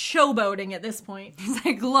showboating at this point. He's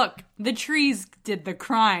like, look, the trees did the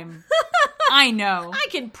crime. I know. I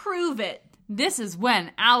can prove it. This is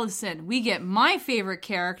when, Alison, we get my favorite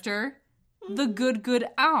character, the good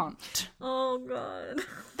aunt. Oh, God.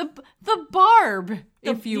 The Barb,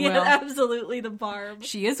 if you will. Yeah, absolutely, the Barb.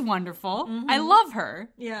 She is wonderful. I love her.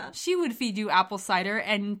 Yeah. She would feed you apple cider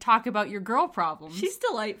and talk about your girl problems. She's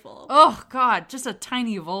delightful. Oh, God, just a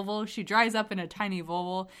tiny Volvo. She drives up in a tiny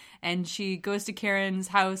Volvo, and she goes to Karen's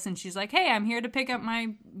house, and she's like, hey, I'm here to pick up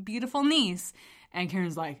my beautiful niece. And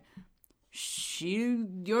Karen's like,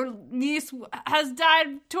 your niece has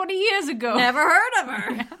died 20 years ago. Never heard of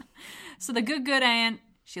her. Yeah. So the good aunt,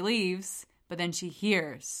 she leaves, but then she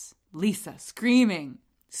hears Lisa screaming.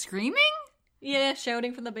 Screaming? Yeah,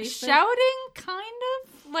 shouting from the basement. Shouting, kind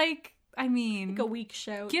of? Like, I mean... Like a weak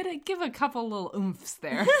shout. Give a couple little oomphs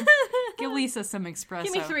there. Give Lisa some espresso.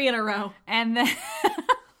 Give me 3 in a row. And then...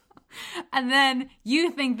 and then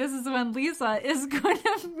you think this is when Lisa is going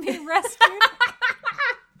to be rescued.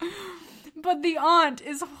 But the aunt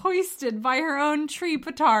is hoisted by her own tree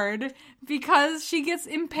petard because she gets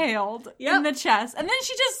impaled in the chest. And then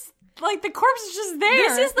she just, like, the corpse is just there.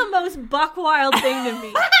 This is the most buck wild thing to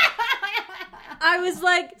me. I was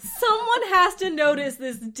like, someone has to notice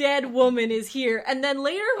this dead woman is here. And then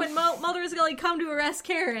later when Mulder and Scully come to arrest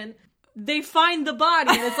Karen, they find the body.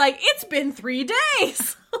 And it's like, it's been 3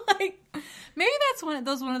 days. Like, maybe that's one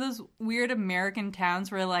of those weird American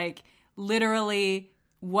towns where, like, literally...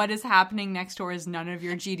 what is happening next door is none of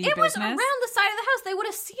your GD business. It was around the side of the house. They would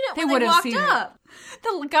have seen it when they would have walked seen up.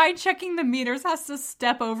 The guy checking the meters has to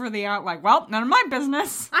step over the aunt like, well, none of my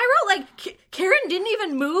business. I wrote, like, Karen didn't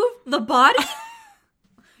even move the body?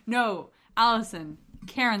 No, Alison.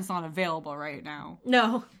 Karen's not available right now.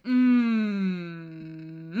 No.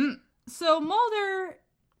 So Mulder,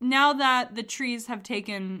 now that the trees have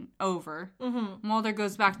taken over, Mulder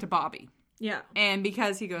goes back to Bobby. Yeah. And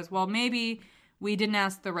because he goes, well, maybe we didn't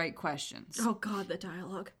ask the right questions. Oh, God, the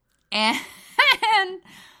dialogue. And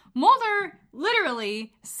Mulder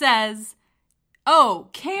literally says, oh,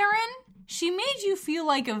 Karen, she made you feel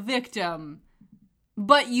like a victim,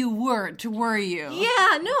 but you weren't, were you?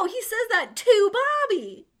 Yeah, no, he says that to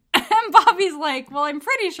Bobby. And Bobby's like, well, I'm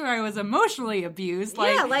pretty sure I was emotionally abused.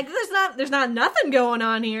 Like, yeah, like there's not nothing going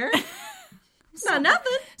on here. It's not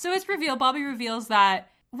nothing. So it's revealed, Bobby reveals that,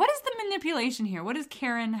 what is the manipulation here? What is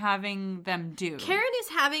Karen having them do? Karen is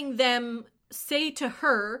having them say to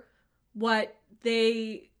her what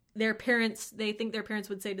they think their parents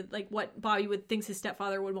would say to, like, what Bobby thinks his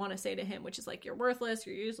stepfather would want to say to him, which is like, you're worthless,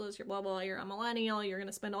 you're useless, you're blah, blah, you're a millennial, you're going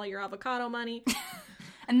to spend all your avocado money.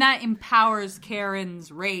 And that empowers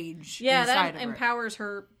Karen's rage. Yeah, inside that of empowers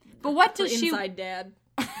her. But what does she... inside dad.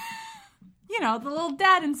 You know, the little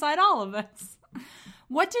dad inside all of us.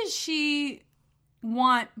 What does she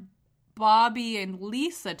want Bobby and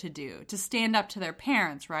Lisa to do? To stand up to their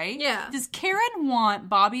parents, right? Yeah. Does Karen want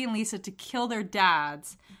Bobby and Lisa to kill their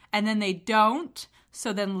dads, and then they don't,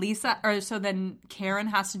 so then Karen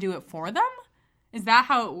has to do it for them? Is that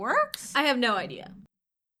how it works? I have no idea.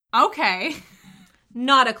 Okay.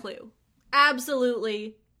 Not a clue.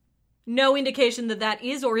 Absolutely no indication that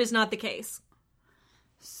is or is not the case.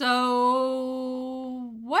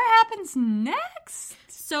 So, what happens next?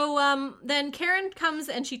 So, then Karen comes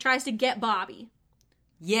and she tries to get Bobby.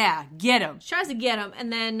 Yeah, get him. She tries to get him,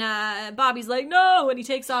 and then Bobby's like, no, and he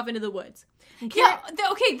takes off into the woods. Yeah,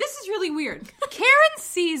 okay, this is really weird. Karen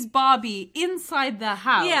sees Bobby inside the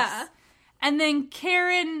house. Yeah. And then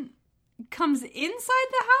Karen comes inside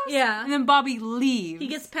the house? Yeah. And then Bobby leaves. He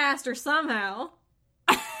gets past her somehow.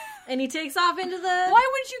 And he takes off into the... Why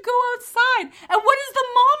wouldn't you go outside? And what is the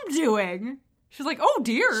mom doing? She's like, oh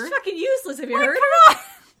dear. She's fucking useless, have you Like, heard? come on.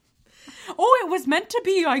 Oh, it was meant to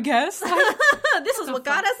be, I guess. This is what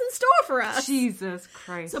God has in store for us. Jesus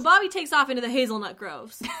Christ. So Bobby takes off into the hazelnut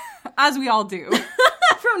groves. As we all do.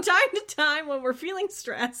 From time to time when we're feeling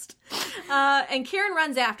stressed. And Karen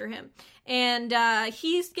runs after him. And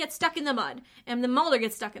he gets stuck in the mud. And then Mulder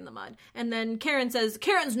gets stuck in the mud. And then Karen says,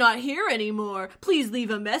 Karen's not here anymore. Please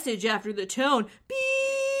leave a message after the tone.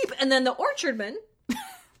 Beep! And then the orchardman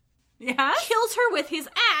kills her with his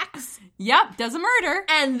axe. Yep, does a murder.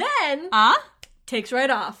 And then takes right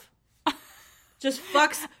off. Just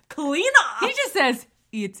fucks clean off. He just says,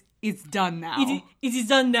 it's done now. It is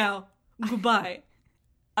done now. Goodbye.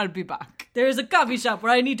 I'll be back. There is a coffee shop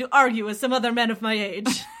where I need to argue with some other men of my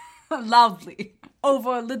age. Lovely.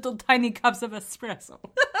 Over little tiny cups of espresso.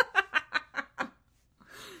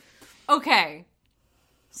 Okay.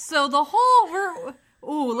 So the whole...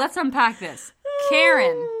 let's unpack this.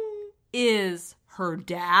 Karen is her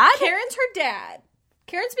dad? Karen's her dad.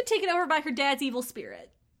 Karen's been taken over by her dad's evil spirit.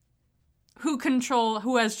 Who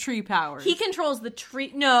has tree powers. He controls the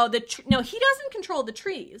tree. No, he doesn't control the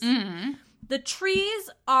trees. Mm-hmm. The trees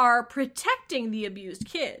are protecting the abused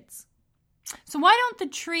kids. So why don't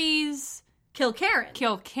the trees kill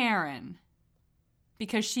Karen?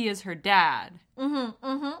 Because she is her dad. All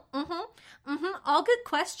good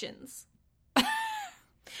questions.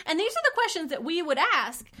 And these are the questions that we would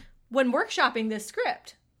ask when workshopping this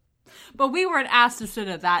script. But we weren't asked to sit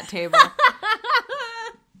at that table.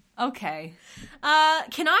 Okay.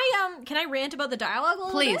 Can I rant about the dialogue a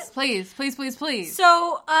little bit? Please.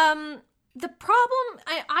 So, the problem,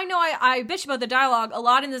 I know I bitch about the dialogue a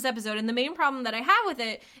lot in this episode, and the main problem that I have with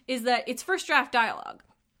it is that it's first draft dialogue.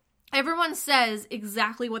 Everyone says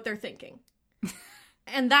exactly what they're thinking.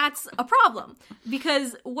 And that's a problem,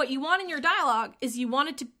 because what you want in your dialogue is you want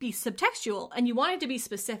it to be subtextual, and you want it to be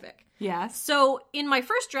specific. Yes. So, in my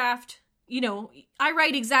first draft, I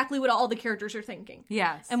write exactly what all the characters are thinking.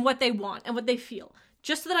 Yes. And what they want, and what they feel.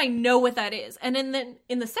 Just so that I know what that is. And then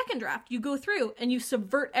in the second draft, you go through and you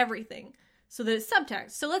subvert everything so that it's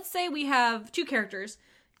subtext. So let's say we have two characters,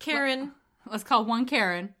 Karen. Let's call one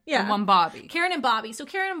Karen and one Bobby. Karen and Bobby. So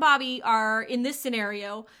Karen and Bobby are, in this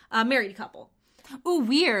scenario, a married couple. Ooh,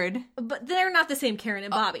 weird. But they're not the same Karen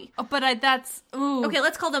and Bobby. Ooh. Okay,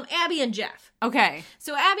 let's call them Abby and Jeff. Okay.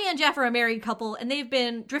 So Abby and Jeff are a married couple, and they've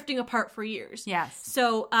been drifting apart for years. Yes.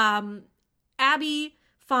 So Abby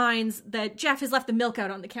finds that Jeff has left the milk out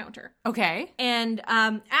on the counter. Okay. And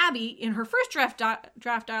Abby, in her first draft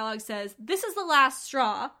dialogue, says, "This is the last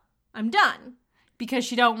straw. I'm done." Because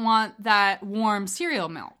she don't want that warm cereal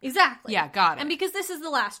milk. Exactly. Yeah, got it. And because this is the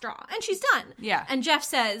last straw. And she's done. Yeah. And Jeff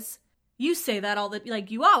says, "You say that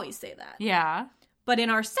you always say that." Yeah. But in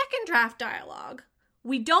our second draft dialogue,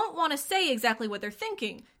 we don't want to say exactly what they're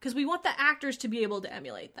thinking because we want the actors to be able to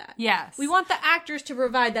emulate that. Yes. We want the actors to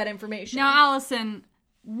provide that information. Now, Allison,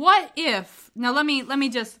 what if... Now, let me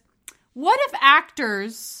just... What if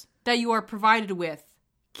actors that you are provided with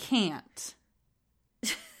can't?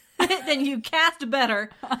 Then you cast better.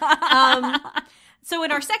 So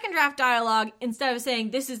in our second draft dialogue, instead of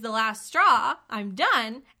saying, this is the last straw, I'm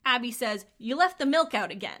done, Abby says, you left the milk out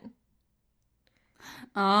again.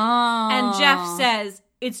 Oh. And Jeff says,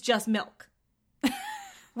 it's just milk.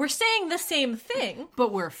 We're saying the same thing.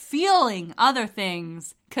 But we're feeling other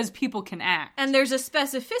things because people can act. And there's a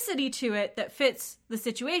specificity to it that fits the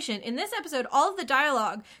situation. In this episode, all of the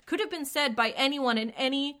dialogue could have been said by anyone in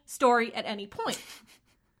any story at any point.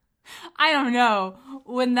 I don't know.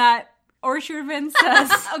 When that orchardman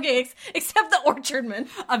says... Okay, except the orchardman.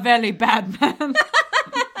 A very bad man.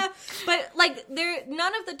 But, like,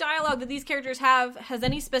 none of the dialogue that these characters have has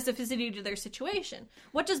any specificity to their situation.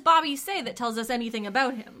 What does Bobby say that tells us anything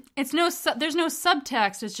about him? There's no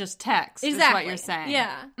subtext, it's just text, Exactly. is what you're saying.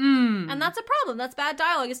 Yeah. And that's a problem. That's bad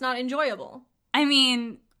dialogue. It's not enjoyable. I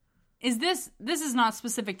mean, this is not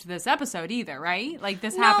specific to this episode either, right? Like,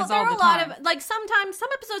 this happens all the time. No, there are a lot of, like, sometimes, some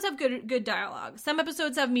episodes have good dialogue. Some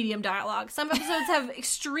episodes have medium dialogue. Some episodes have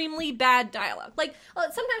extremely bad dialogue. Like,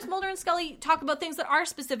 sometimes Mulder and Scully talk about things that are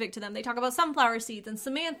specific to them. They talk about sunflower seeds and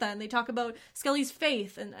Samantha, and they talk about Scully's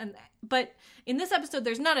faith, but in this episode,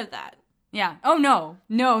 there's none of that. Yeah. Oh, no.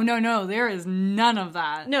 No. There is none of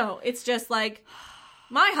that. No, it's just like,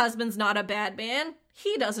 my husband's not a bad man.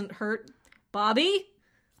 He doesn't hurt Bobby.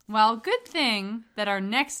 Well, good thing that our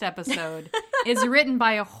next episode is written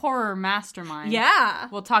by a horror mastermind. Yeah.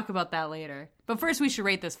 We'll talk about that later. But first, we should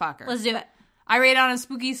rate this fucker. Let's do it. I rate on a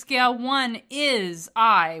spooky scale. 1 is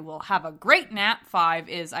I will have a great nap. 5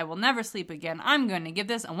 is I will never sleep again. I'm going to give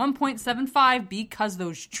this a 1.75 because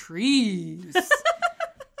those trees.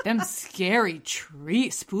 Them scary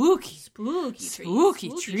trees. Spooky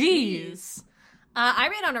trees. I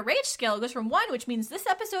rate on a rage scale. It goes from 1, which means this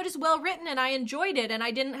episode is well written and I enjoyed it and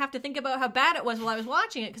I didn't have to think about how bad it was while I was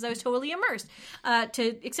watching it because I was totally immersed.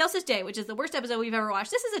 To Excelsis Day, which is the worst episode we've ever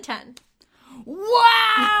watched. This is a 10.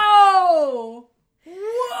 Wow! And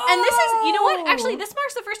this is, you know what? Actually, this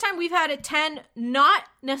marks the first time we've had a 10, not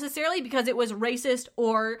necessarily because it was racist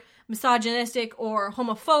or misogynistic or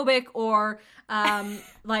homophobic or,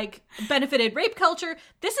 like, benefited rape culture.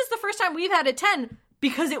 This is the first time we've had a 10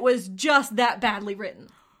 because it was just that badly written.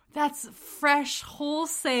 That's fresh,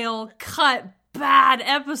 wholesale, cut, bad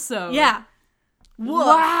episode. Yeah. Woof.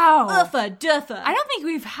 Wow. Uffa duffa. I don't think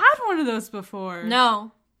we've had one of those before.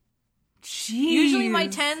 No. Jeez. Usually my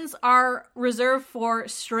 10s are reserved for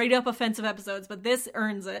straight up offensive episodes, but this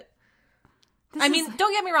earns it.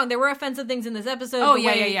 Don't get me wrong, there were offensive things in this episode. Oh, the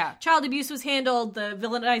yeah, way yeah. child abuse was handled, the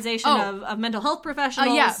villainization of mental health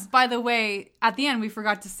professionals. Yeah, by the way, at the end we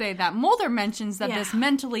forgot to say that Mulder mentions that this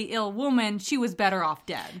mentally ill woman, she was better off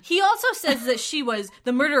dead. He also says that she was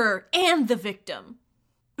the murderer and the victim.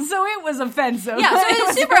 So it was offensive. Yeah, so it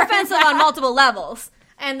was super offensive on multiple levels.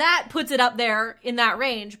 And that puts it up there in that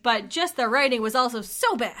range, but just the writing was also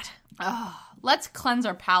so bad. Let's cleanse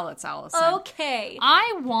our palates, Allison. Okay.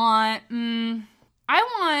 I want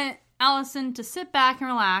Allison to sit back and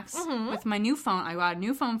relax with my new phone. I got a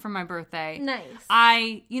new phone for my birthday.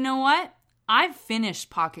 Nice. You know what? I've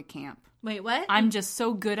finished Pocket Camp. Wait, what? I'm just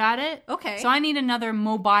so good at it. Okay. So I need another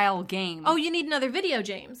mobile game. Oh, you need another video,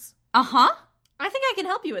 James. Uh-huh. I think I can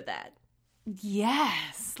help you with that.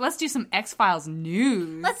 Yes. Let's do some X-Files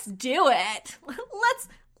news. Let's do it.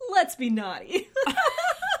 Let's be naughty.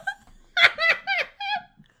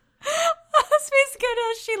 Space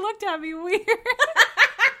Goodness, she looked at me weird.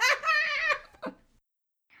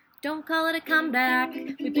 Don't call it a comeback.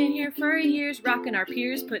 We've been here for years, rocking our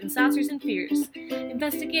peers, putting saucers in fears.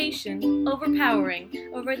 Investigation,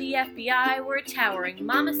 overpowering. Over the FBI, we're towering.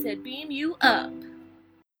 Mama said beam you up.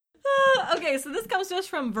 Okay, so this comes to us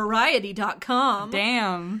from Variety.com.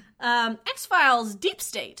 Damn. X-Files Deep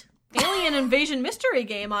State. Alien Invasion Mystery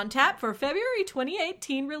Game on tap for February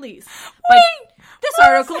 2018 release. This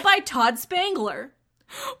article by Todd Spangler.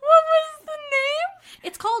 What was the name?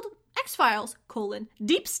 It's called X-Files,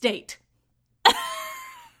 Deep State.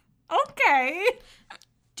 Okay.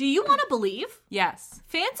 Do you want to believe? Yes.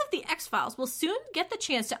 Fans of the X-Files will soon get the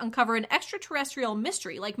chance to uncover an extraterrestrial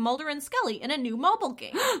mystery like Mulder and Scully in a new mobile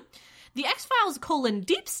game. The X-Files,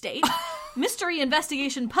 Deep State mystery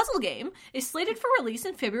investigation puzzle game is slated for release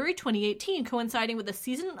in February 2018, coinciding with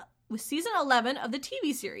season 11 of the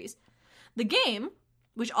TV series. The game,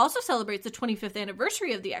 which also celebrates the 25th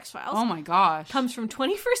anniversary of The X-Files. Oh my gosh. Comes from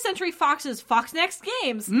 21st Century Fox's Fox Next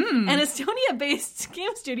Games, an Estonia-based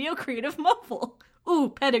game studio Creative Mobile. Ooh,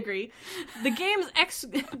 pedigree. The game's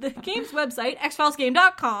website,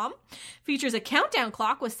 xfilesgame.com, features a countdown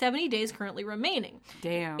clock with 70 days currently remaining.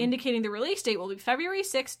 Damn. Indicating the release date will be February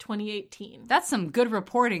 6, 2018. That's some good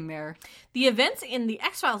reporting there. The events in the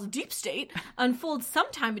X-Files Deep State unfold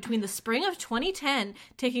sometime between the spring of 2010,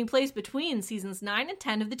 taking place between seasons 9 and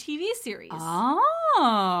 10 of the TV series.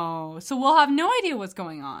 Oh, so we'll have no idea what's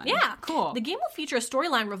going on. Yeah. Cool. The game will feature a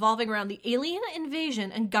storyline revolving around the alien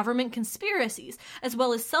invasion and government conspiracies, as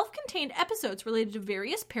well as self-contained episodes related to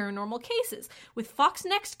various paranormal cases, with Fox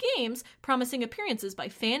Next Games promising appearances by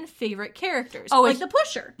fan-favorite characters. Oh, like the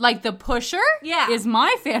Pusher. Like the Pusher? Yeah. Is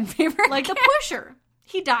my fan favorite. Like the Pusher.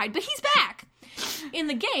 He died, but he's back. In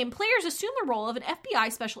the game, players assume the role of an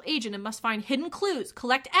FBI special agent and must find hidden clues,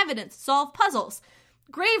 collect evidence, solve puzzles,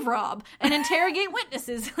 grave rob, and interrogate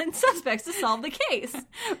witnesses and suspects to solve the case.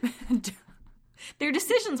 Their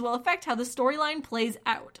decisions will affect how the storyline plays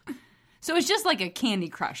out. So it's just like a Candy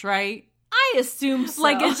Crush, right? I assume so.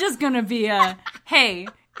 Like it's just gonna be hey,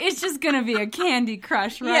 it's just gonna be a Candy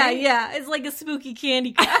Crush, right? Yeah. It's like a spooky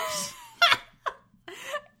Candy Crush.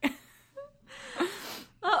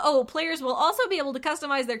 Players will also be able to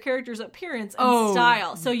customize their character's appearance and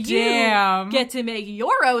style. So you get to make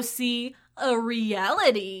your OC a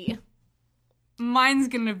reality. Mine's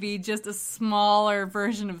gonna be just a smaller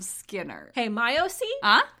version of Skinner. Hey, my OC?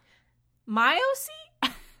 Huh? My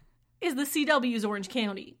OC is the CW's Orange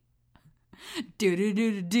County.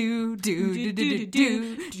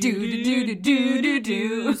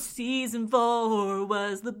 Season 4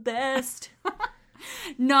 was the best.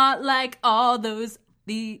 Not like all those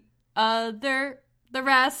the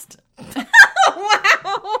rest.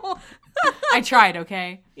 Wow. I tried,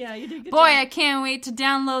 okay? Yeah, you did good. Boy, job. I can't wait to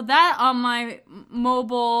download that on my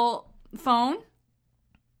mobile phone.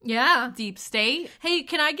 Yeah. Deep State. Hey,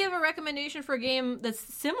 can I give a recommendation for a game that's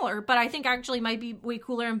similar, but I think actually might be way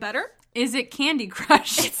cooler and better? Is it Candy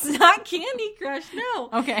Crush? It's not Candy Crush, no.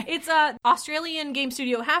 Okay. It's Australian game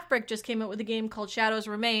studio Halfbrick just came out with a game called Shadows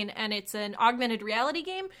Remain, and it's an augmented reality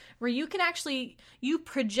game where you can actually, you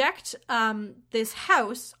project this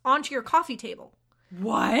house onto your coffee table.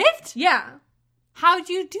 What? Yeah. How'd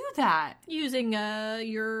you do that? Using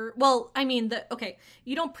you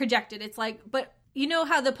don't project it. It's like, but you know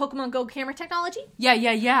how the Pokemon Go camera technology? Yeah.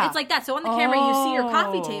 It's like that. So on the camera, you see your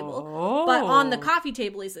coffee table, but on the coffee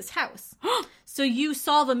table is this house. So you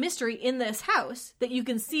solve a mystery in this house that you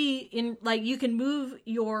can see in, like, you can move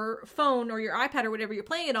your phone or your iPad or whatever you're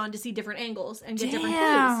playing it on to see different angles and get different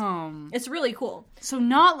clues. It's really cool. So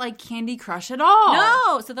not like Candy Crush at all.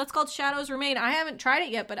 No, so that's called Shadows Remain. I haven't tried it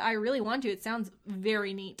yet, but I really want to. It sounds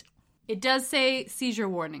very neat. It does say seizure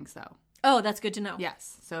warnings, though. Oh, that's good to know.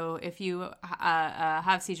 Yes. So if you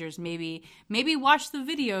have seizures, maybe watch the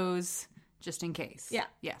videos just in case. Yeah.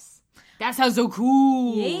 Yes. That sounds so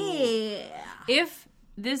cool. Yeah. If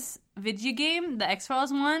this video game, the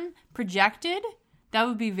X-Files one, projected, that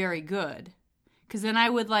would be very good. Because then I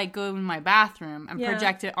would, like, go in my bathroom and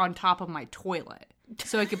project it on top of my toilet.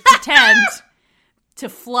 So I could pretend to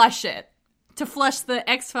flush it. To flush the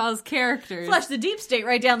X-Files characters. Flush the Deep State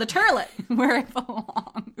right down the toilet. Where it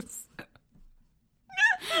belongs.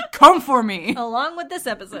 Come for me. Along with this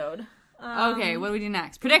episode. Okay, what do we do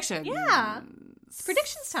next? Prediction. Yeah. It's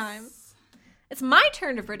predictions time. It's my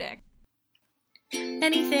turn to predict.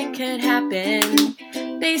 Anything could happen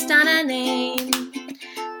based on a name.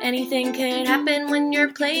 Anything could happen when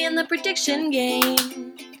you're playing the prediction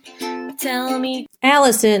game. Tell me,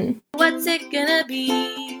 Allison, what's it gonna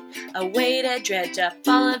be? A way to dredge up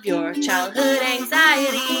all of your childhood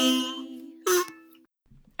anxiety.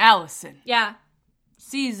 Allison. Yeah.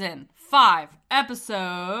 Season 5,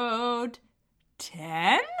 episode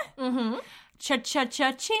 10? Mm-hmm.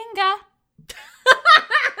 Cha-cha-cha-chinga.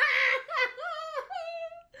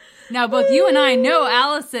 Now, both you and I know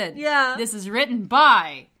Allison. Yeah. This is written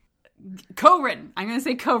by, co-written. I'm going to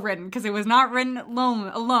say co-written because it was not written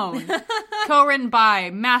alone. Co-written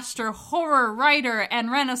by master horror writer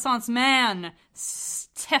and Renaissance man,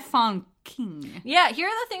 Stephen King. Yeah, here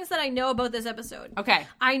are the things that I know about this episode. Okay.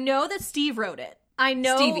 I know that Steve wrote it. I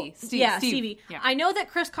know... Stevie. Yeah. I know that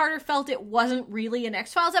Chris Carter felt it wasn't really an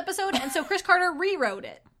X-Files episode, and so Chris Carter rewrote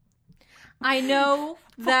it. I know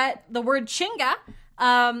that the word chinga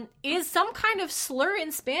is some kind of slur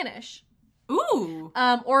in Spanish. Ooh.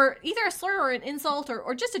 Or either a slur or an insult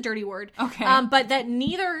or just a dirty word. Okay. But that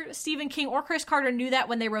neither Stephen King or Chris Carter knew that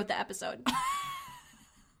when they wrote the episode.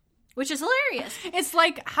 Which is hilarious. It's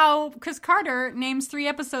like how Chris Carter names 3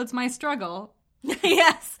 episodes My Struggle.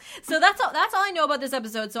 Yes. So that's all I know about this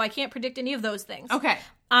episode, so I can't predict any of those things. Okay.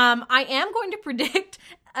 I am going to predict,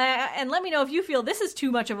 and let me know if you feel this is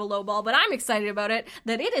too much of a lowball, but I'm excited about it,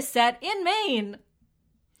 that it is set in Maine.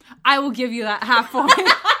 I will give you that half point.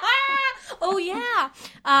 Oh, yeah.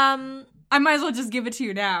 I might as well just give it to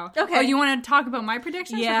you now. Okay. Oh, you want to talk about my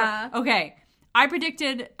predictions? Yeah. Okay. I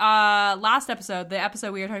predicted last episode, the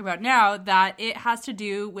episode we are talking about now, that it has to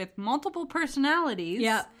do with multiple personalities.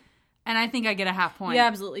 Yeah. And I think I get a half point. You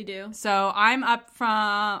absolutely do. So I'm 2.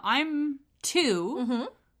 Mm-hmm.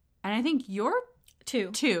 And I think you're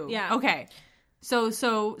 2. 2. Yeah. Okay. So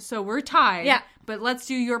we're tied. Yeah. But let's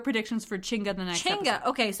do your predictions for Chinga the next episode. Chinga.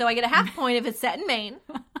 Okay, so I get a half point if it's set in Maine.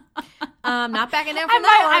 Not backing down from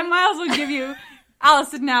that I one. might as well give you...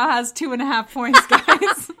 Alison now has 2.5 points,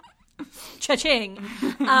 guys. Cha-ching.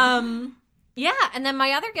 Yeah, and then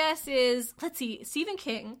my other guess is, let's see, Stephen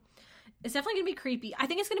King. It's definitely going to be creepy. I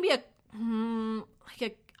think it's going to be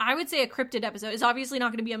I would say a cryptid episode. It's obviously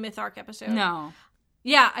not going to be a myth arc episode. No.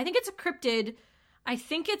 Yeah, I think it's a cryptid. I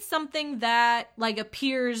think it's something that, like,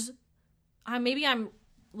 appears... maybe I'm,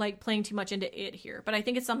 like, playing too much into it here, but I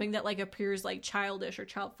think it's something that, like, appears, like, childish or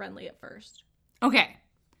child-friendly at first. Okay.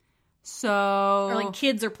 So... Or, like,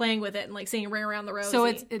 kids are playing with it and, like, saying ring around the rosy. So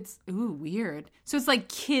it's ooh, weird. So it's, like,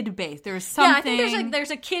 kid-based. There's something... Yeah, I think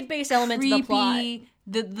there's a kid-based element to the plot.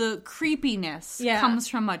 The creepiness Yeah. comes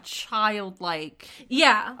from a childlike...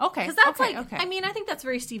 Yeah. Okay. Because that's okay. I mean, I think that's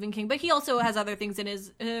very Stephen King, but he also has other things in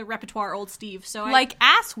his repertoire, old Steve. So Like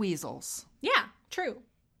ass weasels. Yeah, true.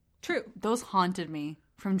 Those haunted me.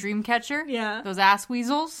 From Dreamcatcher? Yeah. Those ass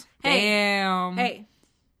weasels? Hey. Damn. Hey,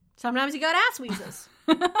 sometimes you got ass weasels.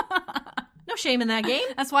 No shame in that game.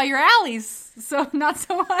 That's why your alley's so not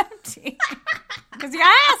so empty. Because you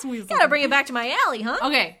got ass weasels. Gotta bring it back to my alley, huh?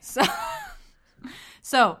 Okay,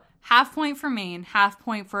 so half point for Maine, half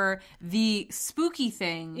point for the spooky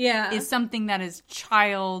thing. Yeah. Is something that is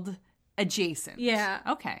child adjacent. Yeah.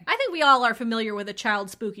 Okay. I think we all are familiar with a child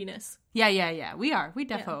spookiness. Yeah. We are. We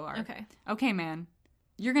defo are. Okay, man.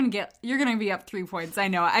 You're gonna be up 3 points. I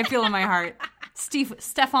know. I feel in my heart.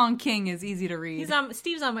 Stephen King is easy to read.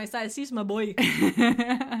 Steve's on my side. Steve's my boy.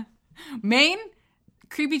 Maine,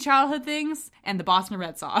 creepy childhood things, and the Boston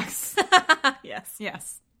Red Sox.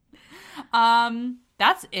 Yes.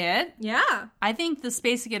 That's it. Yeah. I think the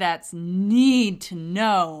Space Cadets need to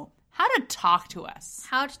know how to talk to us.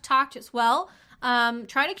 How to talk to us. Well,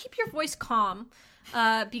 try to keep your voice calm.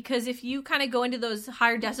 Because if you kind of go into those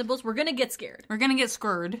higher decibels, we're going to get scared. We're going to get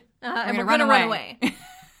scared. And we're going to run away.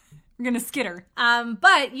 We're going to skitter.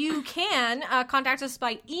 But you can contact us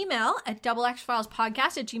by email at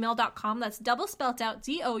doubleXfilespodcast@gmail.com. That's double spelt out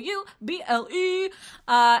DOUBLE.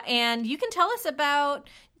 And you can tell us about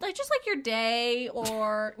just like your day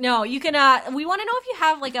or... No, you can... we want to know if you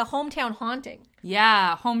have like a hometown haunting.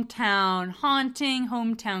 Yeah, hometown haunting,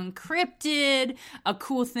 hometown cryptid, a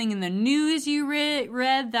cool thing in the news you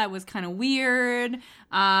read that was kind of weird.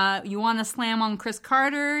 You want to slam on Chris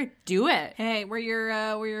Carter? Do it. Hey,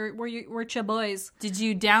 we're cha boys. Did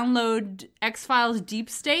you download X-Files Deep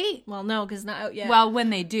State? Well, no, because not out yet. Well, when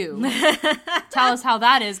they do. Tell us how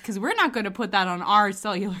that is, because we're not going to put that on our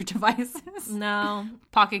cellular devices. No.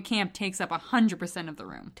 Pocket Camp takes up 100% of the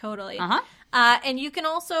room. Totally. Uh-huh. And you can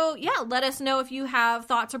also, let us know if you have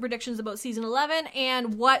thoughts or predictions about season 11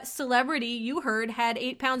 and what celebrity you heard had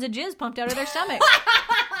 8 pounds of jizz pumped out of their stomach.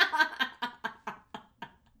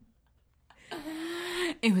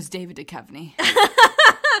 It was David Duchovny.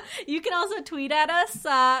 You can also tweet at us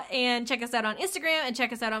and check us out on Instagram and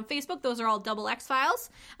check us out on Facebook. Those are all Double X Files.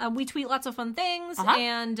 We tweet lots of fun things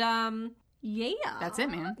and yeah. That's it,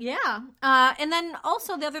 man. Yeah. And then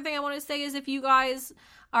also the other thing I want to say is if you guys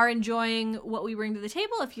are enjoying what we bring to the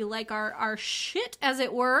table, if you like our shit, as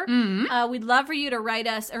it were, we'd love for you to write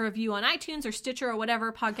us a review on iTunes or Stitcher or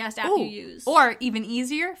whatever podcast app you use. Or even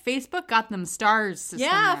easier, Facebook got them stars system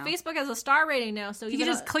now. Facebook has a star rating now. So you can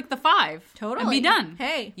just click the 5 totally and be done.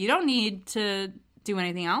 Hey. You don't need to do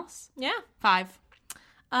anything else. Yeah. 5.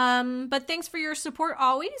 But thanks for your support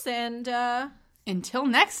always, and until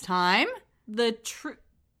next time, the truth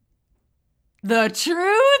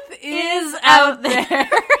is out there.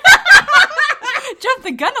 Jump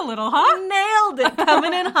the gun a little, huh? Nailed it.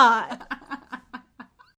 Coming in hot.